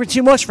asking for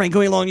too much, Frank,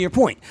 going along to your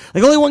point.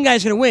 Like, only one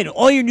guy's going to win.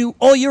 All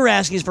you're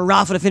asking is for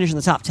Rafa to finish in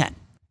the top 10.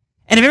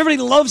 And if everybody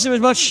loves him as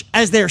much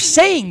as they're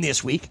saying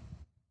this week,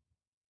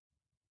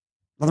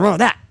 nothing wrong with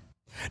that.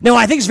 No,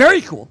 I think it's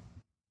very cool.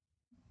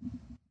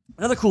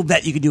 Another cool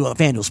bet you could do on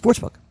FanDuel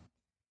Sportsbook.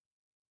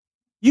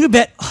 You could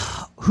bet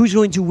who's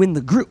going to win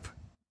the group.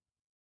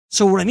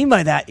 So what I mean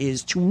by that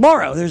is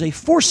tomorrow there's a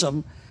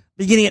foursome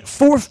beginning at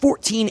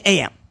 4:14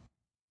 a.m.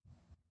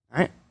 All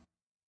right?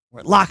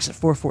 Where it locks at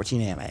 4:14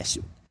 a.m., I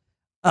assume.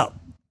 Oh,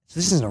 so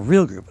this isn't a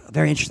real group.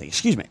 Very interesting.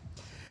 Excuse me.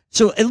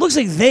 So it looks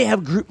like they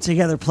have grouped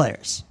together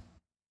players.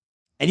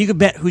 And you can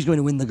bet who's going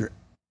to win the group.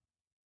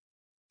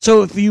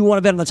 So if you want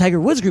to bet on the Tiger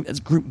Woods group,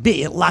 that's Group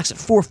B. It locks at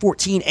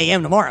 4:14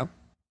 a.m. tomorrow.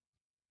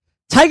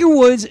 Tiger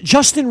Woods,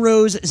 Justin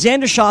Rose,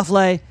 Xander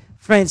Schauffele,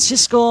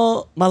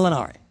 Francisco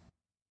Molinari.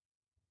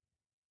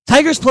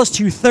 Tiger's plus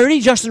 230,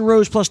 Justin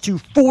Rose plus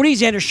 240,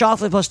 Xander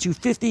Schauffele plus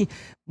 250,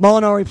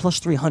 Molinari plus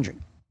 300.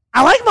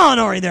 I like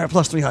Molinari there at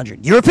plus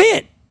 300.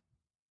 European.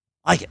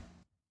 I like it.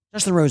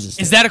 Justin Rose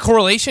is that a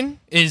correlation?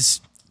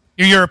 Is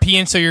you're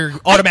European, so you're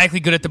automatically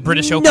good at the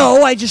British Open?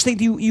 No, I just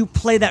think you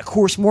play that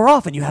course more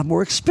often. You have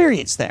more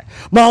experience there.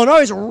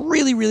 Molinari is a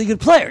really, really good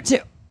player, too.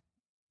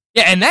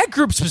 Yeah, and that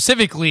group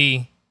specifically,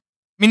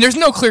 I mean, there's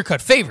no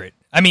clear-cut favorite.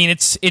 I mean, I'd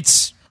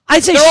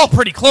say they're all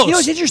pretty close. You know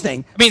what's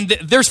interesting? I mean,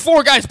 there's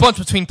 4 guys bunched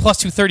between plus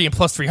 230 and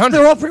plus 300.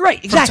 They're all pretty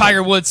right, exactly. From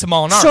Tiger Woods to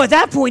Molinari. So at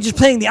that point, just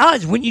playing the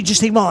odds, wouldn't you just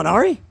take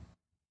Molinari?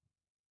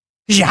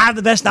 Because you have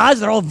the best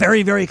odds. They're all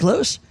very, very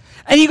close.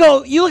 And you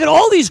look at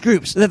all these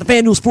groups that the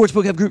FanDuel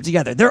Sportsbook have grouped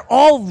together. They're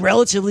all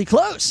relatively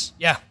close.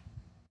 Yeah.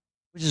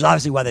 Which is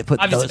obviously why they put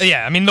those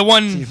yeah, I mean, the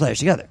one players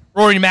together.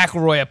 Rory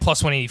McIlroy at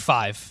plus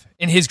 185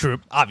 in his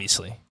group,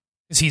 obviously,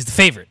 because he's the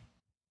favorite.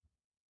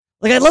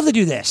 Like, I'd love to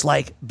do this.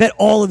 Like, bet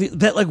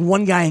like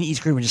one guy in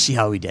each group and just see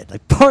how we did.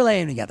 Like, parlay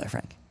them together,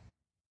 Frank.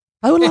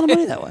 I win a lot of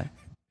money that way.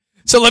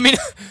 So let me know,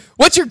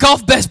 what's your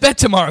golf best bet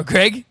tomorrow,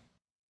 Greg?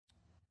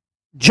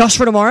 Just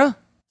for tomorrow?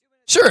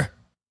 Sure.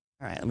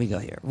 All right, let me go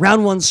here.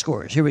 Round 1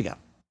 scores. Here we go.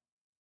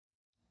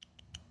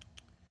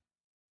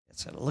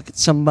 Let's look at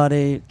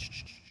somebody.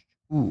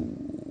 Ooh.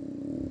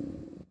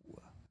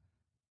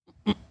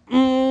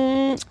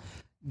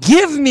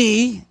 Give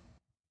me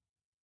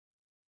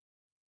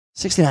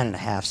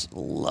 69.5's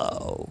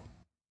low.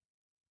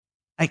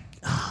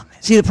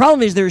 See, the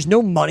problem is there's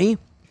no money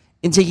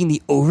in taking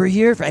the over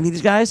here for any of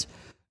these guys.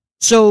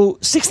 So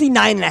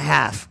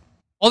 69.5.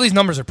 All these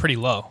numbers are pretty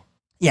low.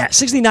 Yeah,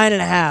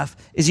 69.5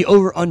 is the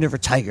over-under for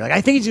Tiger.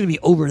 I think he's going to be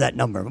over that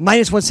number. But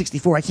minus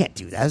 164, I can't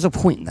do that. There's no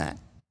point in that.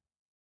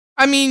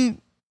 I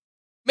mean,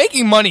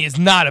 making money is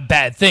not a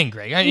bad thing,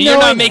 Greg. You're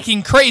not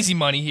making crazy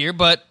money here,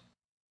 but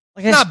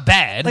not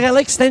bad. I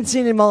like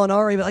Stenson and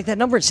Molinari, but that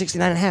number at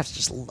 69.5 is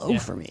just low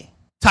for me.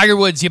 Tiger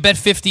Woods, you bet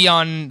 50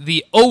 on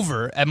the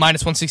over at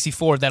minus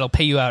 164. That'll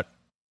pay you out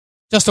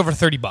just over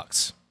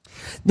 $30.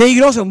 Now, you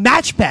can also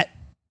match bet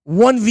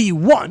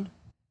 1v1.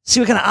 See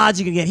what kind of odds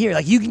you can get here.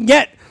 You can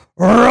get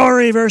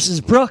Rory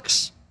versus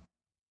Brooks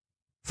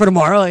for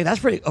tomorrow. That's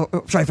pretty...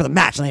 sorry, for the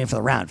match, not even for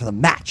the round. For the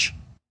match.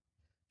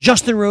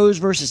 Justin Rose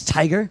versus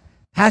Tiger.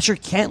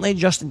 Patrick Cantlay,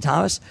 Justin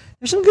Thomas.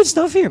 There's some good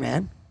stuff here,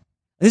 man.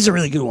 This is a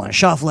really good one.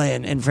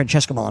 Schauffele and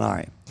Francesco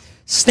Molinari.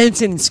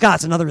 Stenson and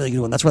Scott's another really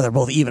good one. That's why they're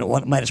both even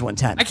at minus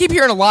 110. I keep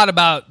hearing a lot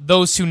about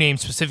those two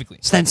names specifically.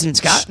 Stenson and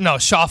Scott? No,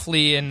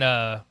 Schauffele and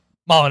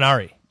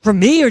Molinari. From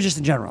me or just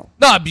in general?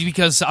 No,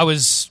 because I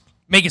was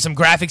making some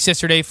graphics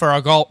yesterday for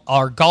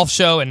our golf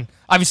show, and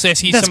obviously I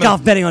see That's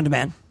golf betting on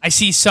demand. I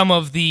see some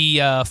of the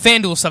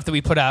FanDuel stuff that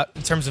we put out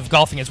in terms of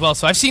golfing as well,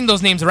 so I've seen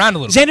those names around a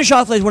little bit. Xander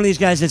Schauffele is one of these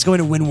guys that's going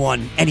to win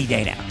one any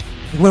day now.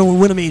 Will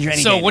win a major any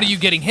day. So what are you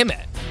getting him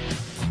at?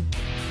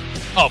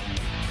 Oh,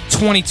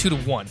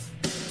 22-1.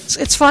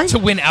 It's fine. To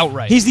win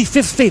outright. He's the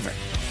fifth favorite.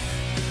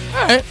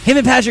 All right. Him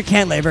and Patrick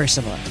Cantlay are very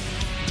similar.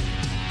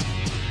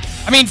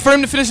 I mean, for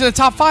him to finish in the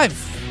top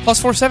 5, plus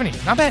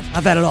 470. Not bad.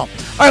 Not bad at all. All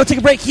right, we'll take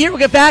a break here. We'll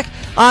get back.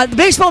 The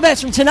baseball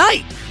bets from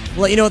tonight.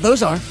 We'll let you know what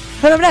those are.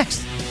 Coming up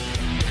next.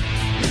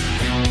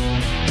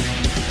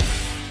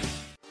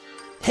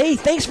 Hey,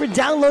 thanks for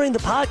downloading the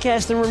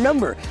podcast. And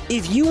remember,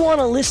 if you want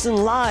to listen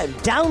live,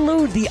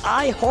 download the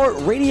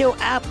iHeartRadio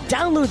app,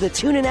 download the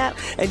TuneIn app,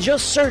 and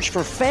just search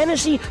for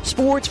Fantasy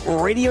Sports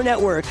Radio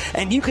Network,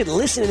 and you can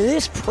listen to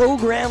this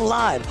program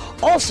live.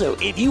 Also,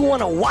 if you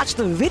want to watch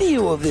the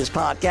video of this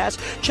podcast,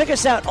 check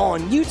us out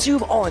on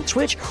YouTube, on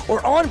Twitch,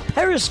 or on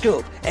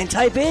Periscope, and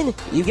type in,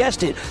 you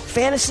guessed it,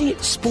 Fantasy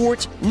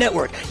Sports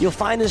Network. You'll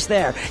find us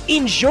there.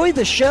 Enjoy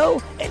the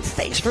show, and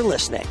thanks for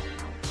listening.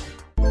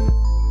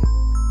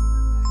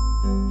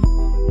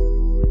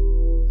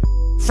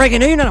 Frank, I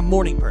know you're not a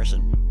morning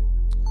person,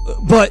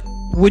 but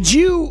if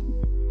you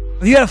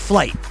had a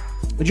flight,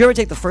 would you ever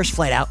take the first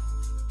flight out?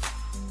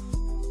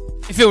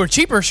 If it were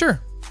cheaper,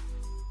 sure.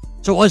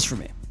 So it was for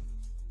me.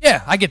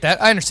 Yeah, I get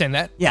that. I understand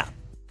that. Yeah.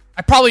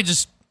 I probably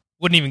just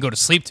wouldn't even go to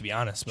sleep, to be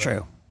honest. But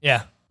True.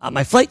 Yeah.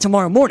 My flight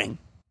tomorrow morning,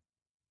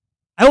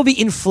 I will be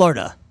in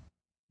Florida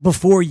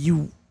before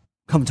you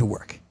come to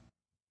work.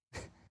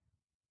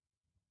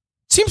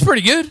 Seems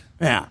pretty good.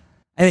 Yeah.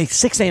 I think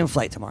 6 a.m.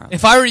 flight tomorrow.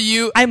 If I were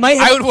you, I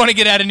would want to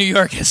get out of New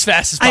York as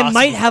fast as possible. I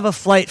might have a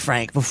flight,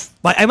 Frank.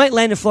 I might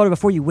land in Florida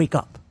before you wake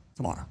up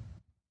tomorrow.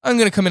 I'm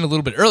going to come in a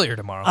little bit earlier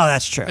tomorrow. Oh,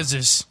 that's true. Because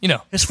there's,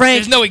 Frank,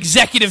 there's no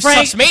executive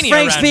Frank's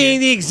around being here.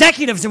 the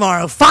executive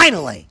tomorrow,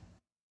 finally.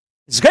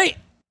 It's great.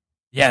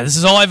 Yeah, this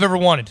is all I've ever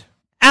wanted.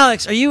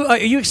 Alex, are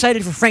you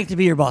excited for Frank to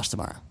be your boss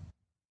tomorrow?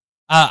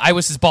 I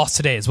was his boss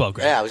today as well,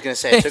 Greg. Yeah, I was going to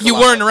say. You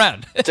weren't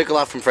around. Took a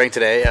lot from Frank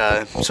today.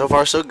 So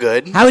far, so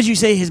good. How would you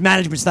say his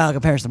management style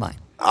compares to mine?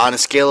 On a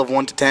scale of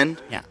 1 to 10?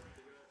 Yeah.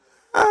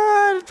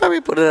 I'd probably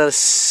put it at a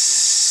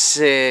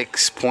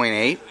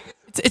 6.8.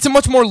 It's a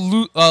much more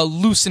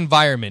loose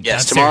environment.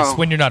 Yes, downstairs tomorrow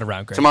when you're not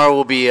around, Greg. Tomorrow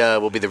will be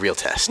the real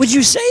test. Would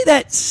you say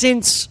that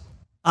since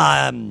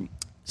I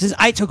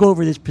took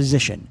over this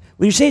position,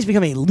 would you say it's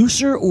become a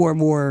looser or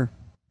more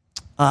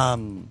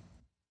tougher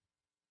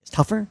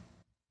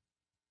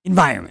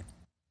environment?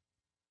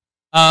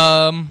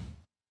 I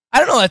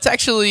don't know. That's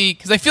actually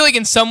because I feel like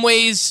in some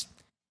ways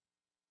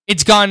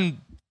it's gone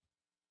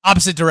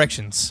opposite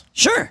directions.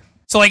 Sure.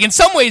 So like in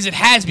some ways it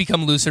has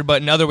become looser,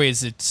 but in other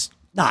ways it's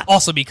not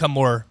also become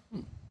more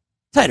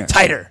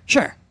tighter.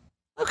 Sure.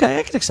 Okay,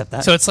 I can accept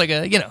that. So it's like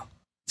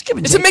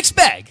it's a mixed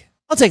bag.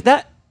 I'll take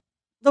that.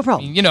 No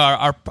problem. I mean,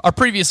 our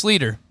previous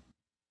leader,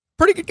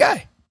 pretty good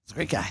guy. He's a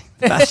great guy.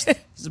 The best.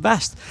 He's the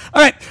best.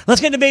 All right,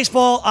 let's get into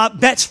baseball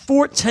bets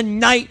for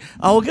tonight.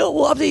 We'll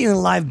update you on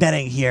live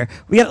betting here.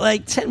 We got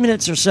like 10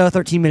 minutes or so,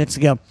 13 minutes to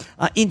go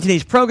in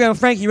today's program.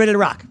 Frank, you ready to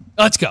rock?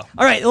 Let's go.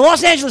 All right, the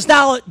Los Angeles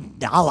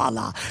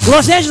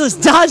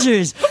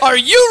Dodgers. Are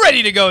you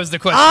ready to go is the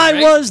question, I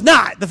right? was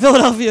not. The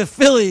Philadelphia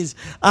Phillies.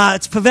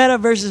 It's Pivetta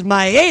versus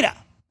Maeda.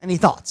 Any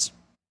thoughts?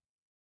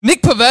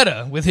 Nick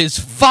Pivetta with his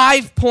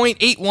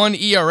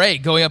 5.81 ERA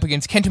going up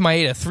against Kenta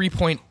Maeda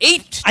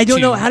 3.8. I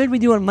don't know. How did we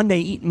do on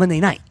Monday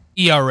night?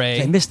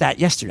 ERA. I missed that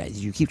yesterday. Did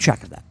you keep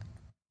track of that?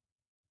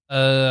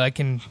 I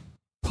can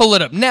pull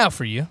it up now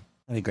for you.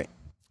 That'd be great.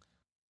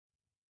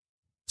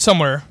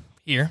 Somewhere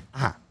here.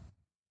 Uh-huh.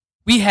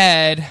 We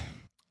had...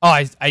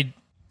 this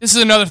is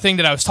another thing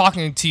that I was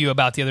talking to you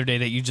about the other day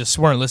that you just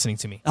weren't listening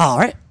to me. All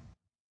right.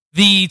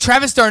 The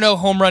Travis d'Arnaud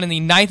home run in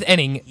the 9th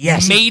inning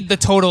made the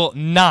total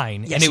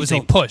 9, and it was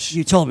a push.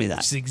 You told me that.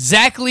 Which is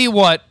exactly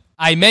what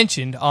I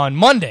mentioned on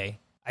Monday.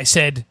 I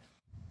said,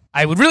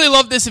 I would really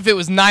love this if it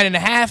was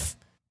 9.5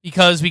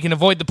 because we can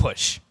avoid the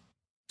push.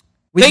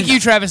 Thank you,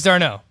 Travis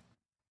d'Arnaud.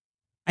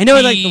 I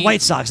know the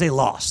White Sox, they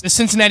lost. The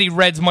Cincinnati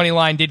Reds money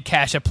line did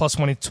cash at plus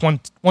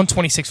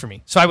 126 for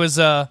me. So I was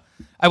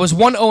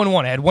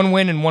 1-0-1. I had one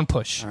win and one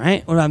push. All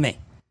right. What about me?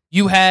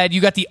 You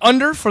got the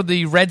under for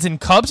the Reds and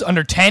Cubs,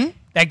 under 10.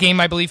 That game,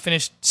 I believe,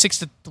 finished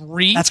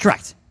 6-3. That's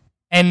correct.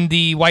 And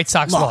the White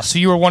Sox lost. So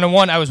you were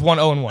 1-1. I was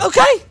 1-0-1.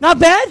 Okay, not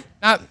bad.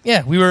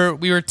 We were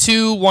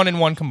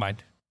 2-1-1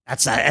 combined.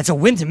 That's a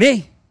win to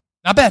me.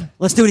 Not bad.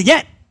 Let's do it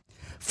again.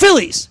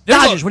 Phillies,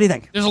 Dodgers. What do you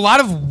think? There's a lot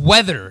of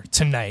weather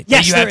tonight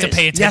that you have to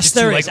pay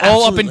attention to, like absolutely.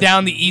 all up and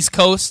down the East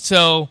Coast.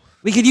 So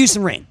we could use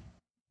some rain.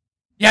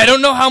 Yeah, I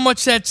don't know how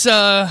much that's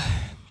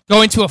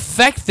going to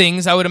affect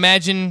things. I would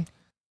imagine.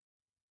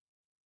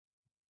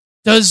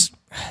 Does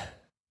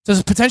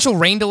a potential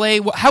rain delay?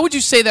 How would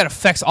you say that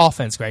affects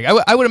offense, Greg?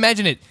 I would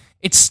imagine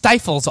it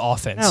stifles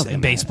offense in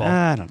baseball.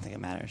 I don't think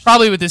it matters.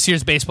 Probably with this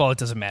year's baseball, it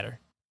doesn't matter.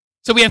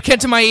 So we have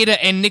Kenta Maeda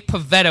and Nick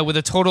Pivetta with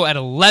a total at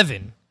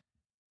 11.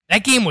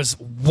 That game was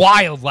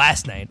wild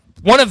last night.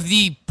 One of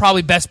the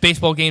probably best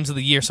baseball games of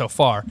the year so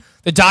far.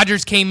 The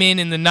Dodgers came in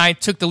the 9th,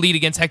 took the lead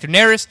against Hector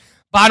Neris.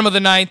 Bottom of the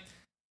 9th,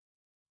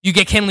 you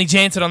get Kenley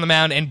Jansen on the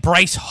mound and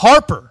Bryce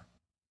Harper,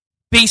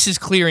 bases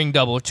clearing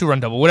double, 2-run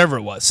double, whatever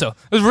it was. So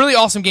it was a really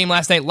awesome game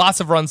last night.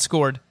 Lots of runs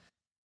scored.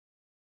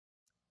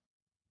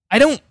 I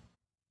don't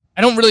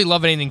really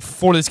love anything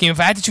for this game. If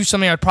I had to choose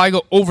something, I'd probably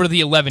go over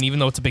the 11, even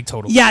though it's a big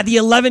total. Yeah, the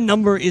 11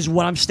 number is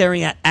what I'm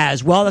staring at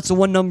as well. That's the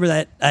one number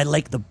that I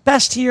like the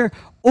best here.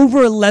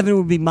 Over 11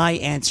 would be my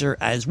answer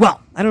as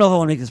well. I don't know if I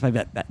want to make this my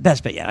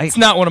best bet yet. It's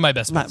not one of my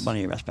best bets. Not one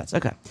of your best bets.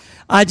 Okay.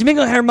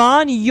 Domingo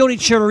Germán, Yoni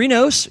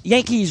Chirinos,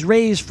 Yankees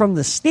Rays from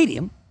the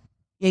stadium.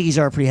 Yankees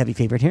are a pretty heavy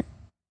favorite here.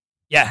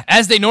 Yeah,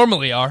 as they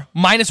normally are.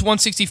 Minus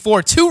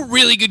 164. Two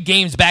really good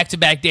games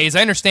back-to-back days.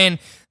 I understand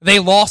they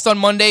lost on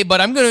Monday,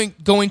 but I'm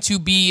going to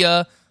be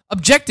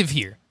objective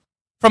here.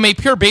 From a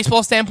pure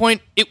baseball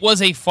standpoint, it was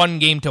a fun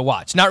game to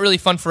watch. Not really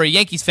fun for a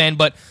Yankees fan,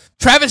 but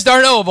Travis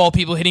d'Arnaud, of all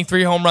people, hitting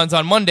 3 home runs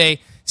on Monday,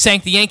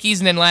 sank the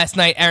Yankees, and then last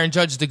night, Aaron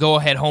Judge the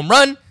go-ahead home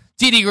run,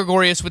 Didi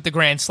Gregorius with the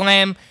grand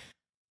slam.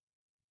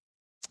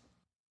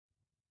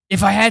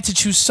 If I had to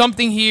choose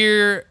something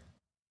here,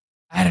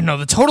 I don't know.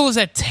 The total is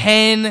at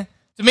 10.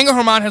 Domingo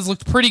Germán has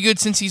looked pretty good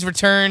since he's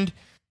returned.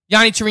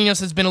 Yonny Chirinos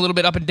has been a little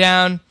bit up and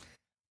down.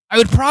 I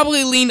would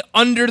probably lean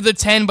under the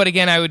 10, but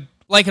again, I would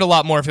like it a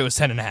lot more if it was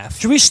 10.5.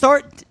 Should we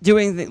start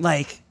doing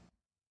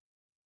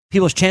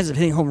people's chances of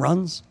hitting home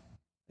runs?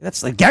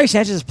 That's like Gary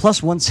Sanchez is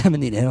plus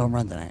 170 to hit a home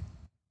run tonight.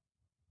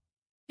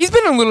 He's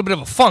been in a little bit of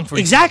a funk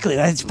recently. Exactly.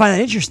 I find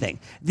that interesting.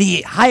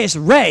 The highest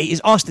Ray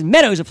is Austin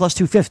Meadows at plus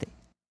 250.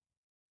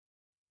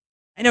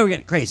 I know we're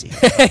getting crazy.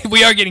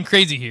 We are getting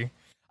crazy here.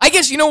 I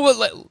guess, you know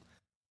what?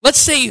 Let's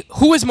say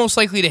who is most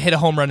likely to hit a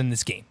home run in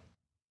this game.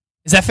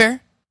 Is that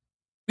fair?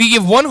 We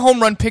give one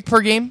home run pick per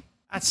game?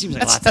 That seems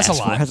like that's a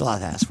lot. That's a lot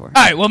to ask for. All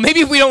right, well,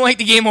 maybe if we don't like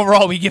the game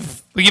overall, we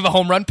give a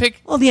home run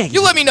pick. Well, the Yankees.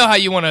 You let me know how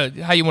you want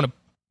to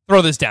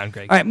throw this down,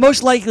 Greg. All right,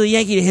 most likely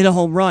Yankee to hit a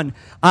home run.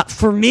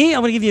 For me,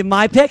 I'm going to give you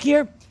my pick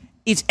here.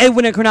 It's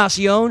Edwin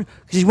Encarnacion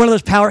because he's one of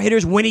those power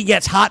hitters. When he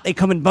gets hot, they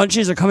come in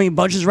bunches. They're coming in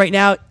bunches right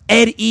now.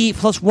 Ed E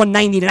plus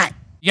 190 tonight.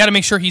 You got to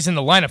make sure he's in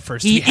the lineup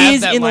first. He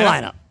is in the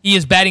lineup. He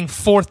is batting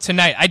 4th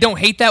tonight. I don't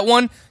hate that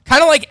one.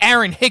 Kind of like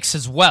Aaron Hicks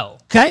as well.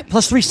 Okay,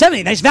 plus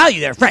 370. Nice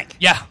value there, Frank.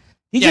 Yeah.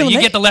 You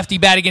get the lefty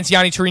bat against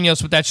Yonny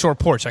Chirinos with that short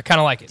porch. I kind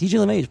of like it. DJ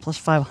LeMay is plus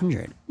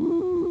 500.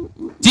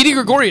 Didi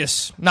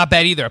Gregorius, not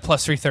bad either, at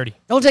plus 330.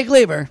 Don't take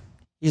labor.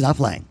 He's not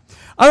playing.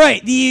 All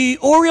right, the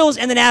Orioles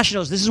and the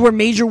Nationals. This is where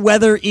major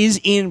weather is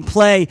in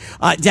play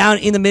down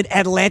in the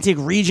Mid-Atlantic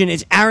region.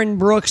 It's Aaron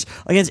Brooks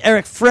against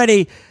Eric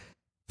Fetty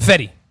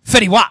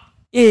Watt.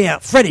 Yeah,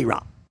 Freddie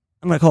Rob.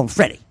 I'm going to call him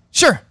Freddie.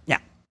 Sure. Yeah.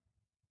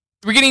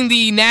 We're getting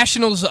the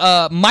Nationals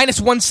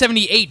minus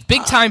 178.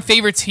 Big-time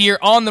favorites here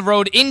on the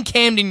road in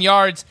Camden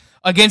Yards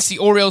against the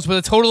Orioles with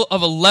a total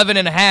of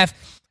 11.5.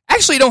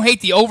 Actually, don't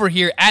hate the over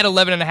here at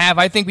 11.5.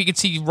 I think we could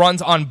see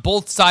runs on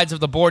both sides of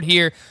the board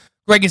here.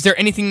 Greg, is there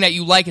anything that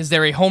you like? Is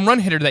there a home run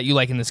hitter that you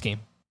like in this game?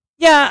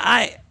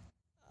 Yeah,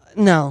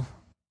 no.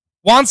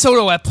 Juan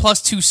Soto at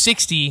plus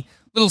 260.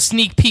 Little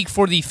sneak peek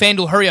for the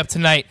FanDuel hurry-up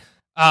tonight.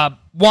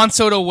 Juan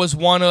Soto was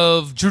one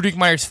of Drew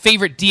Dinkmeyer's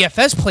favorite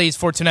DFS plays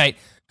for tonight,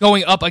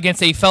 going up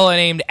against a fella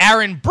named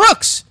Aaron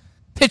Brooks,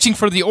 pitching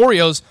for the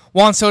Orioles.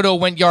 Juan Soto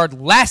went yard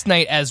last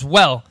night as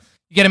well.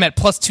 You get him at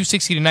plus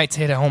 260 tonight to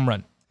hit a home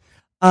run.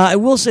 I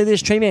will say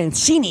this, Trey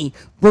Mancini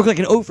broke like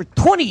an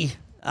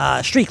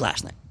 0-for-20 streak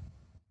last night.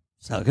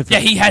 So good for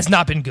him. He has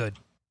not been good.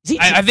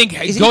 I think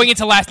going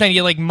into last night, he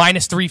had like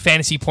minus 3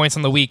 fantasy points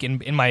on the week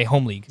in my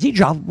home league. Is he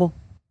droppable?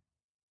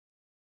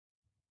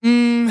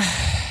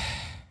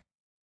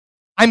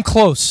 I'm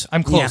close. Yeah,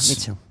 me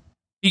too.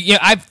 Yeah,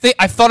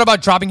 I've thought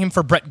about dropping him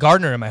for Brett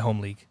Gardner in my home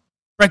league.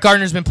 Brett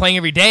Gardner's been playing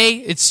every day.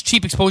 It's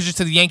cheap exposure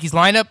to the Yankees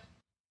lineup.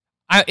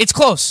 It's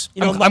close.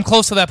 I'm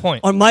close to that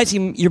point. On my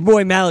team, your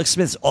boy Malik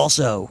Smith's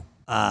also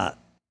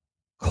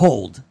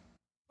cold.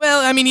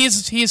 Well, I mean, he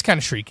is kind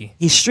of streaky.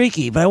 He's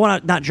streaky, but I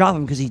want to not drop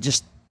him because he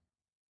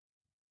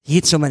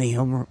hits so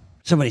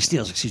many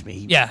steals. Excuse me.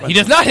 He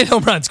does not hit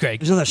home runs, Greg.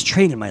 There's no less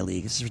train in my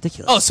league. This is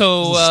ridiculous.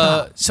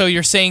 Oh, so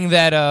you're saying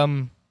that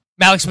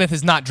Malik Smith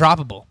is not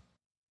droppable?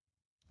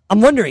 I'm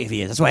wondering if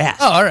he is. That's why I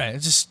asked. Oh, all right.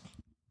 Just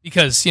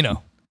because you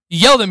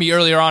yelled at me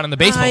earlier on in the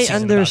baseball season. I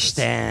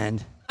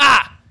understand.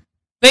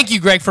 Thank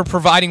you, Greg, for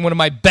providing one of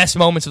my best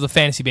moments of the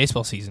fantasy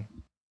baseball season.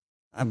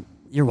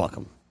 You're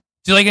welcome.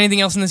 Do you like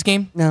anything else in this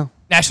game? No.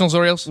 Nationals,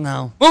 Orioles?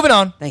 No. Moving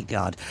on. Thank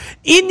God.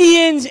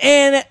 Indians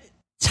and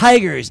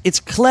Tigers. It's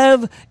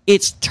Clev.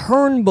 It's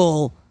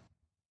Turnbull.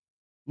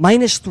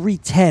 Minus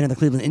 310 in the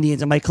Cleveland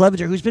Indians. And Mike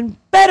Clevenger, who's been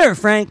better,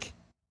 Frank.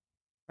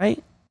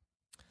 Right?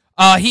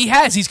 He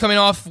has. He's coming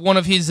off one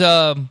of his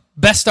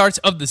best starts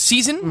of the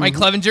season, Mike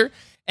Clevenger.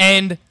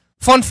 And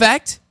fun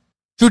fact,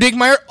 Drew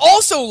Digmeyer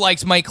also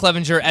likes Mike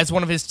Clevenger as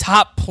one of his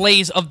top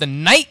plays of the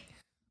night.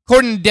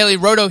 According to Daily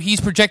Roto, he's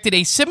projected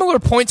a similar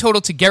point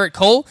total to Garrett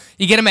Cole.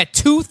 You get him at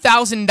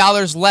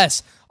 $2,000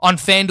 less on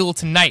FanDuel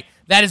tonight.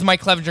 That is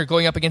Mike Clevenger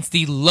going up against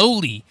the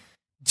lowly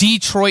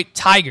Detroit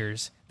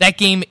Tigers. That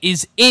game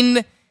is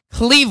in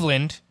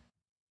Cleveland.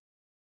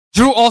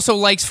 Drew also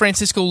likes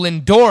Francisco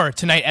Lindor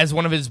tonight as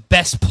one of his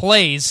best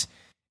plays.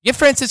 Get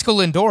Francisco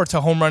Lindor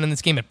to home run in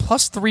this game at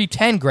plus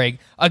 310, Greg,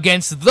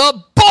 against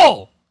the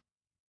Bull.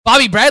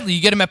 Bobby Bradley,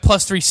 you get him at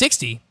plus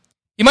 360.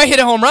 He might hit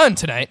a home run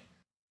tonight,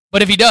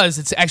 but if he does,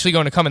 it's actually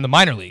going to come in the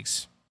minor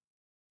leagues.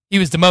 He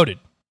was demoted,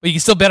 but you can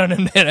still bet on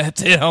him to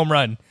hit a home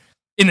run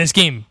in this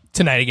game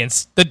tonight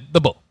against the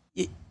Bull.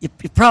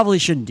 You probably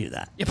shouldn't do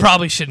that. You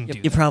probably shouldn't do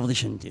that. You probably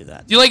shouldn't do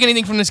that. Do you like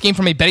anything from this game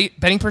from a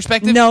betting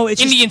perspective? No,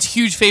 it's Indians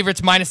huge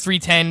favorites, minus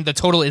 310. The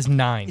total is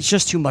 9. It's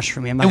just too much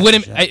for me.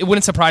 It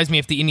wouldn't surprise me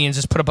if the Indians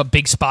just put up a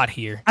big spot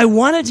here. I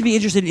wanted to be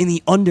interested in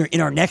the under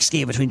in our next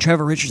game between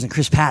Trevor Richards and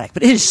Chris Paddock,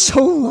 but it is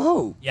so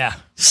low. Yeah.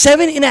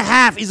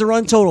 7.5 is the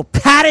run total.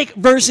 Paddock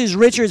versus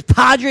Richards,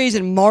 Padres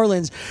and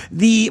Marlins.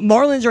 The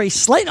Marlins are a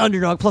slight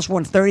underdog, plus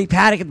 130.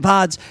 Paddock and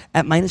Pods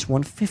at minus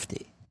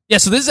 150. Yeah,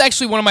 so this is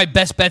actually one of my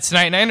best bets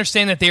tonight, and I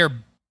understand that they are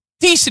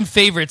decent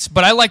favorites,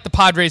 but I like the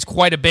Padres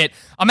quite a bit.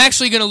 I'm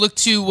actually going to look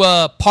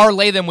to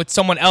parlay them with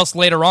someone else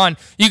later on.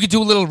 You could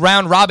do a little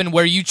round robin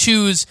where you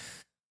choose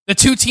the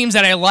two teams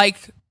that I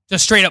like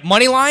just straight up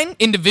money line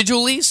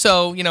individually.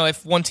 So,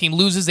 if one team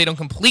loses, they don't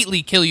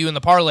completely kill you in the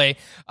parlay.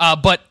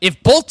 But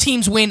if both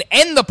teams win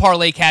and the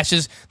parlay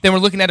cashes, then we're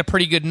looking at a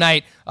pretty good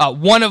night.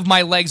 One of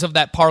my legs of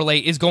that parlay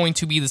is going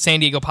to be the San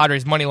Diego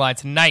Padres money line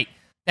tonight.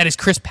 That is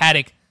Chris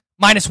Paddock.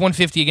 Minus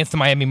 150 against the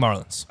Miami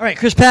Marlins. All right,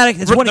 Chris Paddock.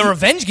 That's the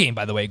revenge game,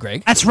 by the way,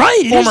 Greg. That's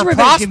right. Former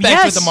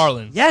prospect with the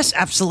Marlins. Yes,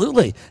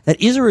 absolutely.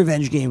 That is a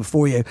revenge game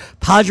for you.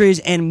 Padres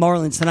and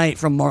Marlins tonight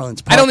from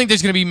Marlins Park. I don't think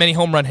there's going to be many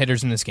home run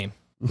hitters in this game.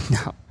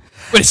 No.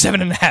 But it's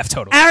 7.5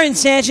 total. Aaron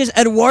Sanchez,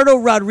 Eduardo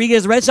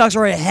Rodriguez. The Red Sox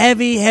are a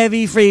heavy,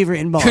 heavy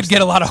favorite in Boston. Could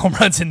get a lot of home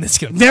runs in this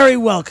game. Very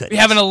well could. We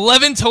have an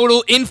 11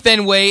 total in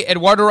Fenway.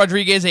 Eduardo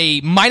Rodriguez, a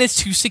minus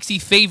 260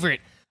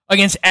 favorite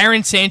against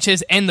Aaron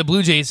Sanchez and the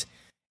Blue Jays.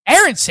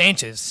 Aaron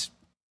Sanchez...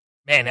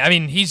 Man, I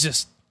mean,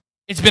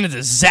 it's been a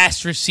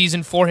disastrous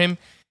season for him.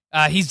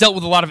 He's dealt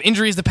with a lot of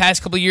injuries the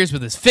past couple of years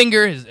with his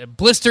finger, his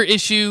blister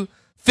issue,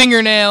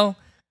 fingernail,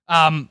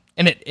 and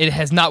it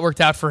has not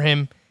worked out for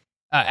him.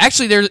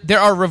 Actually, there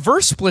are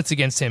reverse splits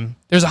against him.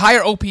 There's a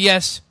higher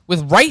OPS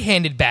with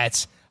right-handed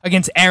bats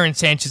against Aaron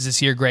Sanchez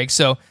this year, Greg.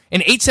 So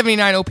an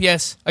 879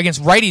 OPS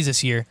against righties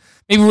this year.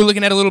 Maybe we're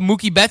looking at a little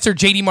Mookie Betts or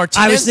J.D.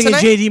 Martinez I was thinking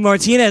tonight? J.D.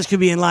 Martinez could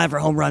be in line for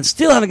home runs.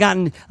 Still haven't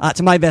gotten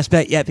to my best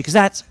bet yet because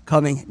that's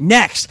coming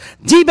next.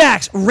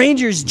 D-backs,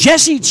 Rangers,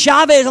 Jesse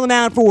Chavez on the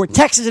mound for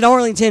Texas and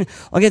Arlington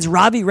against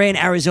Robbie Ray in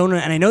Arizona.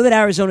 And I know that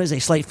Arizona is a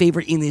slight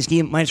favorite in this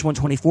game, minus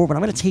 124, but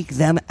I'm going to take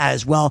them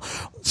as well.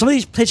 Some of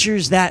these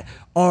pitchers that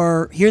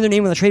are hearing their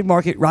name on the trade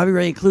market, Robbie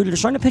Ray included, are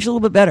starting to pitch a little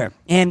bit better.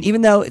 And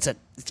even though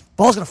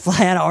ball's going to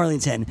fly out of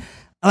Arlington,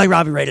 I like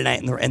Robbie Ray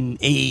tonight in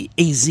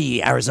AZ,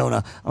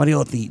 Arizona. I'm going to go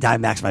with the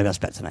Diamondbacks, my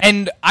best bet tonight.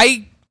 And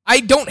I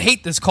don't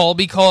hate this call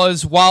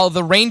because while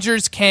the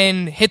Rangers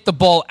can hit the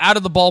ball out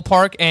of the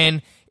ballpark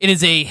and it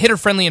is a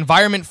hitter-friendly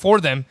environment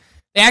for them,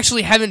 they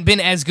actually haven't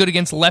been as good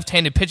against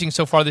left-handed pitching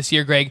so far this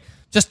year, Greg.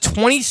 Just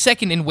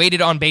 22nd in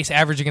weighted on-base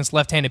average against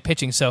left-handed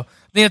pitching. So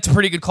I think that's a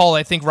pretty good call.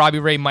 I think Robbie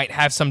Ray might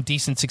have some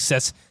decent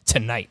success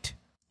tonight.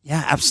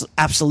 Yeah,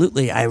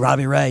 absolutely.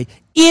 Robbie Ray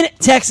in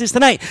Texas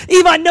tonight.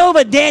 Ivan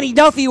Nova, Danny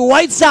Duffy,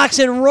 White Sox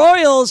and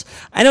Royals.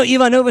 I know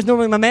Ivan Nova is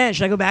normally my man.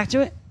 Should I go back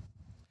to it?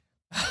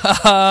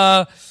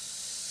 I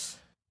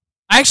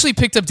actually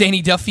picked up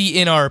Danny Duffy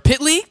in our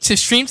pit league to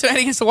stream tonight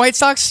against the White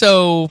Sox,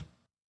 so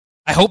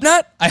I hope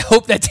not. I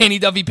hope that Danny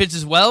Duffy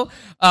pitches well,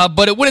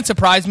 but it wouldn't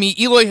surprise me.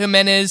 Eloy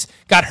Jimenez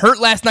got hurt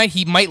last night.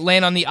 He might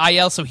land on the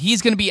IL, so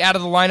he's going to be out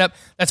of the lineup.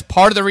 That's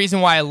part of the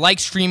reason why I like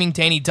streaming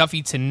Danny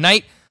Duffy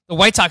tonight. The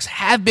White Sox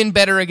have been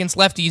better against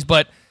lefties,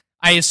 but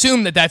I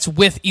assume that that's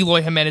with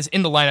Eloy Jimenez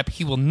in the lineup.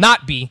 He will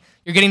not be.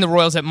 You're getting the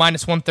Royals at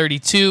minus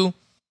 132.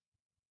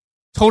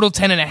 Total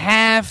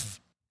 10.5.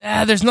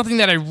 there's nothing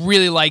that I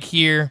really like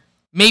here.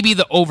 Maybe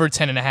the over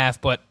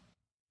 10.5, but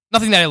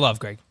nothing that I love,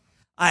 Greg.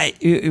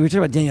 We were talking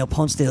about Daniel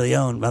Ponce de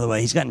Leon, by the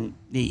way. He's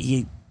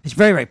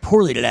very, very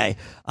poorly today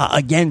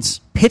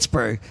against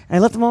Pittsburgh, and I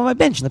left him on my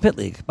bench in the pit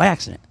league by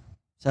accident.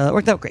 So that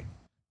worked out great.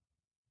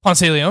 Ponce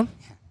de Leon?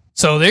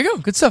 So there you go.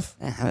 Good stuff.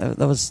 That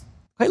was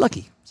quite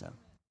lucky. So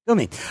go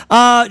me.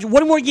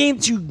 One more game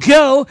to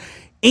go.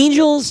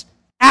 Angels,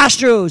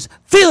 Astros,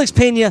 Felix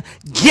Pena,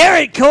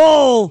 Garrett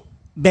Cole,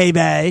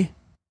 baby.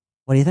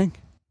 What do you think?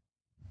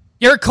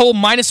 Garrett Cole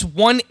minus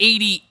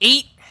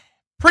 188.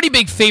 Pretty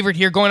big favorite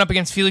here going up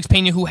against Felix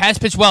Pena, who has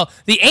pitched well.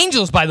 The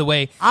Angels, by the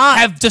way,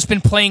 have just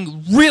been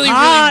playing really,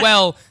 really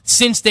well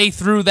since they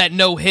threw that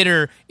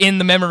no-hitter in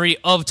the memory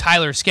of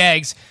Tyler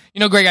Skaggs. You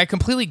know, Greg, I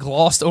completely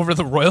glossed over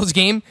the Royals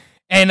game,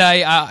 and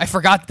I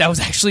forgot that was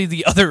actually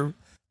the other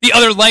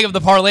leg of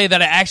the parlay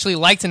that I actually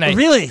like tonight.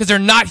 Really? Because they're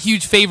not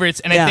huge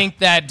favorites, and I think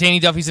that Danny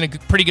Duffy's in a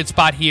pretty good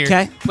spot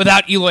here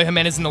without Eloy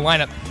Jimenez in the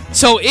lineup.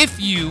 So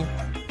if you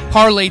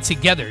parlay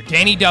together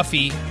Danny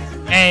Duffy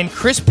and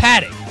Chris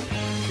Paddock,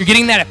 you're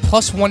getting that at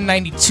plus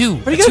 192.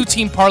 Pretty a good.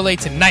 2-team parlay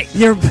tonight.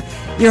 You're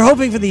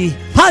hoping for the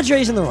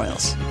Padres and the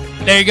Royals.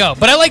 There you go.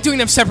 But I like doing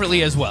them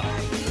separately as well.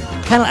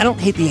 I don't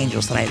hate the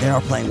Angels tonight. They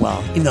are playing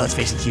well, even though it's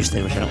facing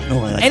Houston, which I don't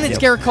normally like. And it's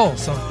Garrett Cole,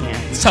 so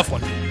it's a tough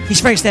one.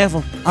 He's Frank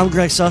Stanfield. I'm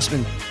Greg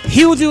Sussman.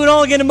 He will do it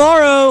all again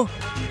tomorrow.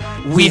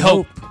 We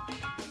hope.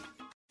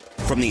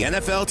 From the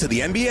NFL to the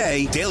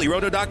NBA,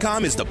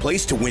 DailyRoto.com is the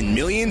place to win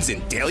millions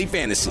in daily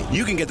fantasy.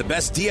 You can get the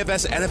best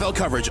DFS NFL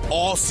coverage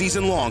all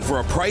season long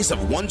for a price of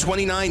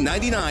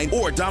 $129.99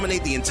 or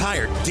dominate the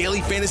entire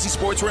daily fantasy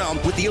sports realm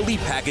with the Elite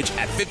Package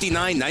at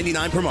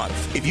 $59.99 per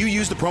month. If you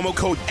use the promo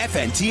code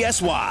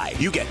FNTSY,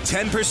 you get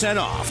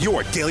 10% off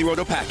your Daily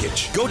Roto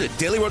package. Go to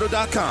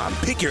DailyRoto.com,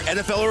 pick your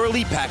NFL or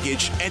Elite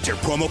Package, enter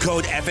promo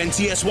code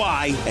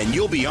FNTSY, and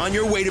you'll be on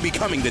your way to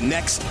becoming the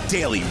next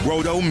Daily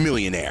Roto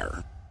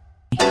millionaire.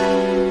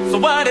 So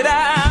what did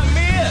I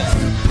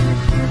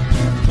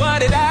miss?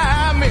 What did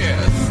I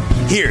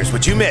miss? Here's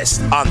what you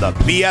missed on the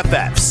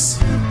BFFs.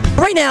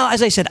 Right now,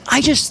 as I said,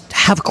 I just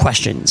have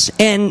questions.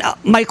 And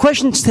my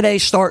questions today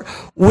start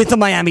with the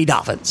Miami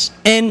Dolphins.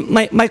 And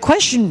my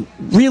question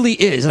really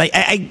is, and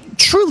I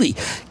truly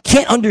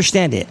can't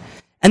understand it,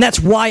 and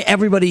that's why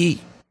everybody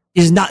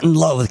is not in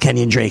love with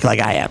Kenyon Drake like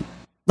I am.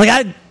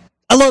 Like,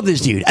 I love this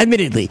dude,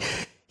 admittedly.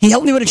 He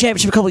helped me win a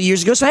championship a couple of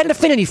years ago, so I had an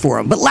affinity for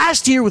him. But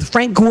last year with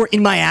Frank Gore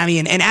in Miami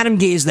and Adam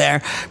Gase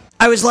there,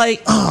 I was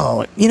like,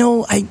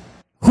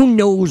 who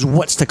knows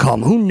what's to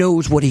come? Who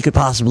knows what he could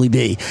possibly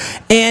be?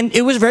 And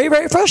it was very,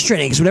 very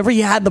frustrating because whenever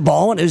he had the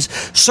ball, and it was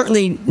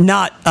certainly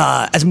not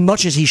as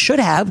much as he should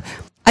have,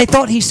 I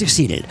thought he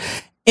succeeded.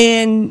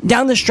 And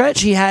down the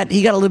stretch, he got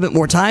a little bit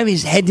more time.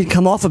 His head did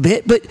come off a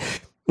bit, but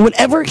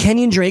whenever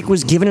Kenyon Drake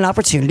was given an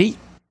opportunity,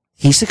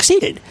 he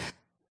succeeded.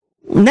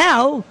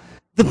 Now,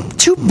 the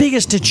two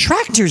biggest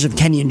detractors of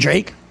Kenyon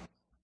Drake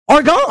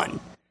are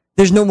gone.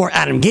 There's no more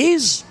Adam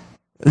Gase.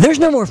 There's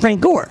no more Frank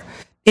Gore.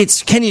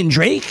 It's Kenyon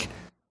Drake,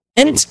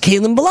 and it's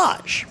Kalen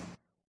Ballage.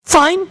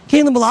 Fine,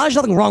 Kalen Ballage,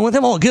 nothing wrong with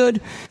him, all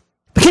good.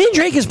 But Kenyon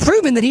Drake has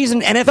proven that he's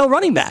an NFL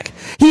running back.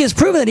 He has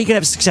proven that he can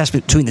have success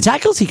between the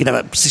tackles. He can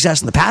have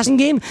success in the passing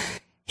game.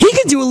 He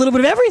can do a little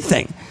bit of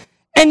everything.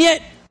 And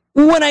yet,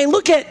 when I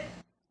look at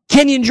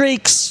Kenyon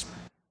Drake's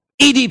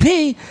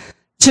ADP,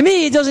 to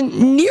me, it doesn't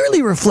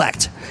nearly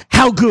reflect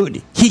how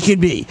good he can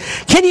be.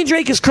 Kenyon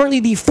Drake is currently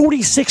the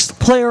 46th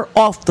player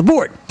off the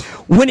board.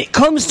 When it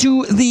comes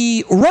to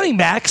the running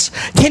backs,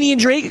 Kenyon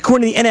Drake,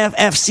 according to the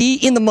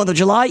NFFC, in the month of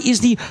July, is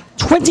the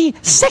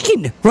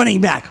 22nd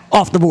running back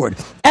off the board.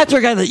 After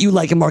a guy that you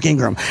like, Mark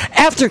Ingram.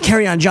 After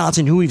Kerryon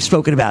Johnson, who we've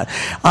spoken about.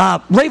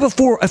 Right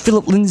before a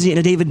Philip Lindsay and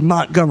a David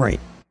Montgomery.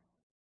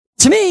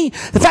 To me,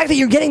 the fact that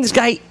you're getting this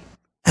guy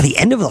at the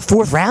end of the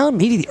fourth round,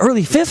 maybe the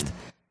early fifth,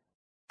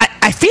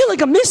 I feel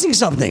like I'm missing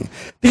something.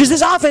 Because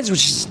this offense,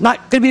 which is not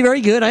going to be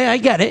very good, I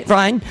get it,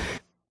 fine.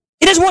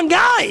 It has one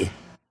guy.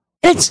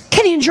 And it's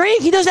Kenyon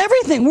Drake. He does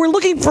everything. We're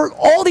looking for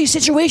all these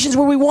situations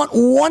where we want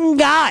one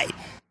guy.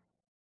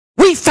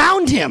 We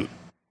found him.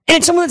 And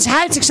it's someone that's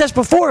had success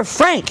before.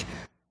 Frank,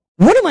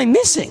 what am I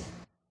missing?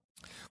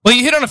 Well,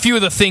 you hit on a few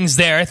of the things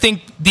there. I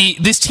think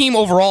this team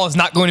overall is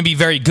not going to be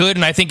very good,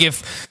 and I think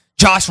if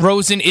Josh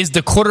Rosen is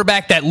the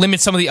quarterback, that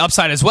limits some of the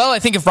upside as well. I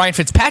think if Ryan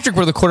Fitzpatrick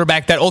were the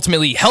quarterback, that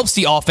ultimately helps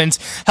the offense,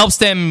 helps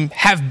them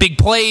have big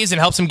plays,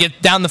 and helps them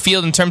get down the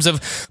field in terms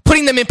of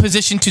putting them in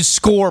position to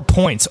score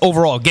points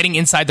overall, getting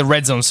inside the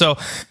red zone. So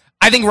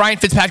I think Ryan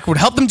Fitzpatrick would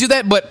help them do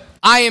that, but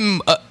I am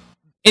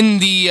in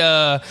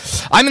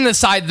the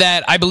side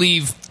that I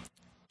believe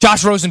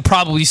Josh Rosen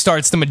probably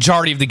starts the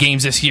majority of the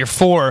games this year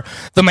for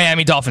the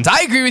Miami Dolphins.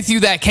 I agree with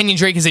you that Kenyon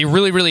Drake is a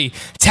really, really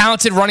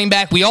talented running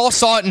back. We all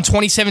saw it in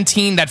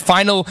 2017, that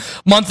final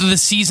month of the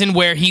season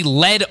where he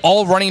led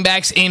all running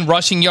backs in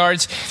rushing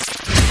yards.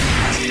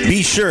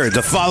 Be sure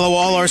to follow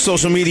all our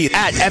social media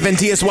at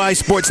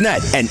FNTSY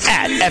Sportsnet and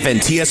at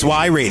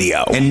FNTSY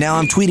Radio. And now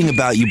I'm tweeting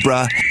about you,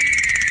 bruh.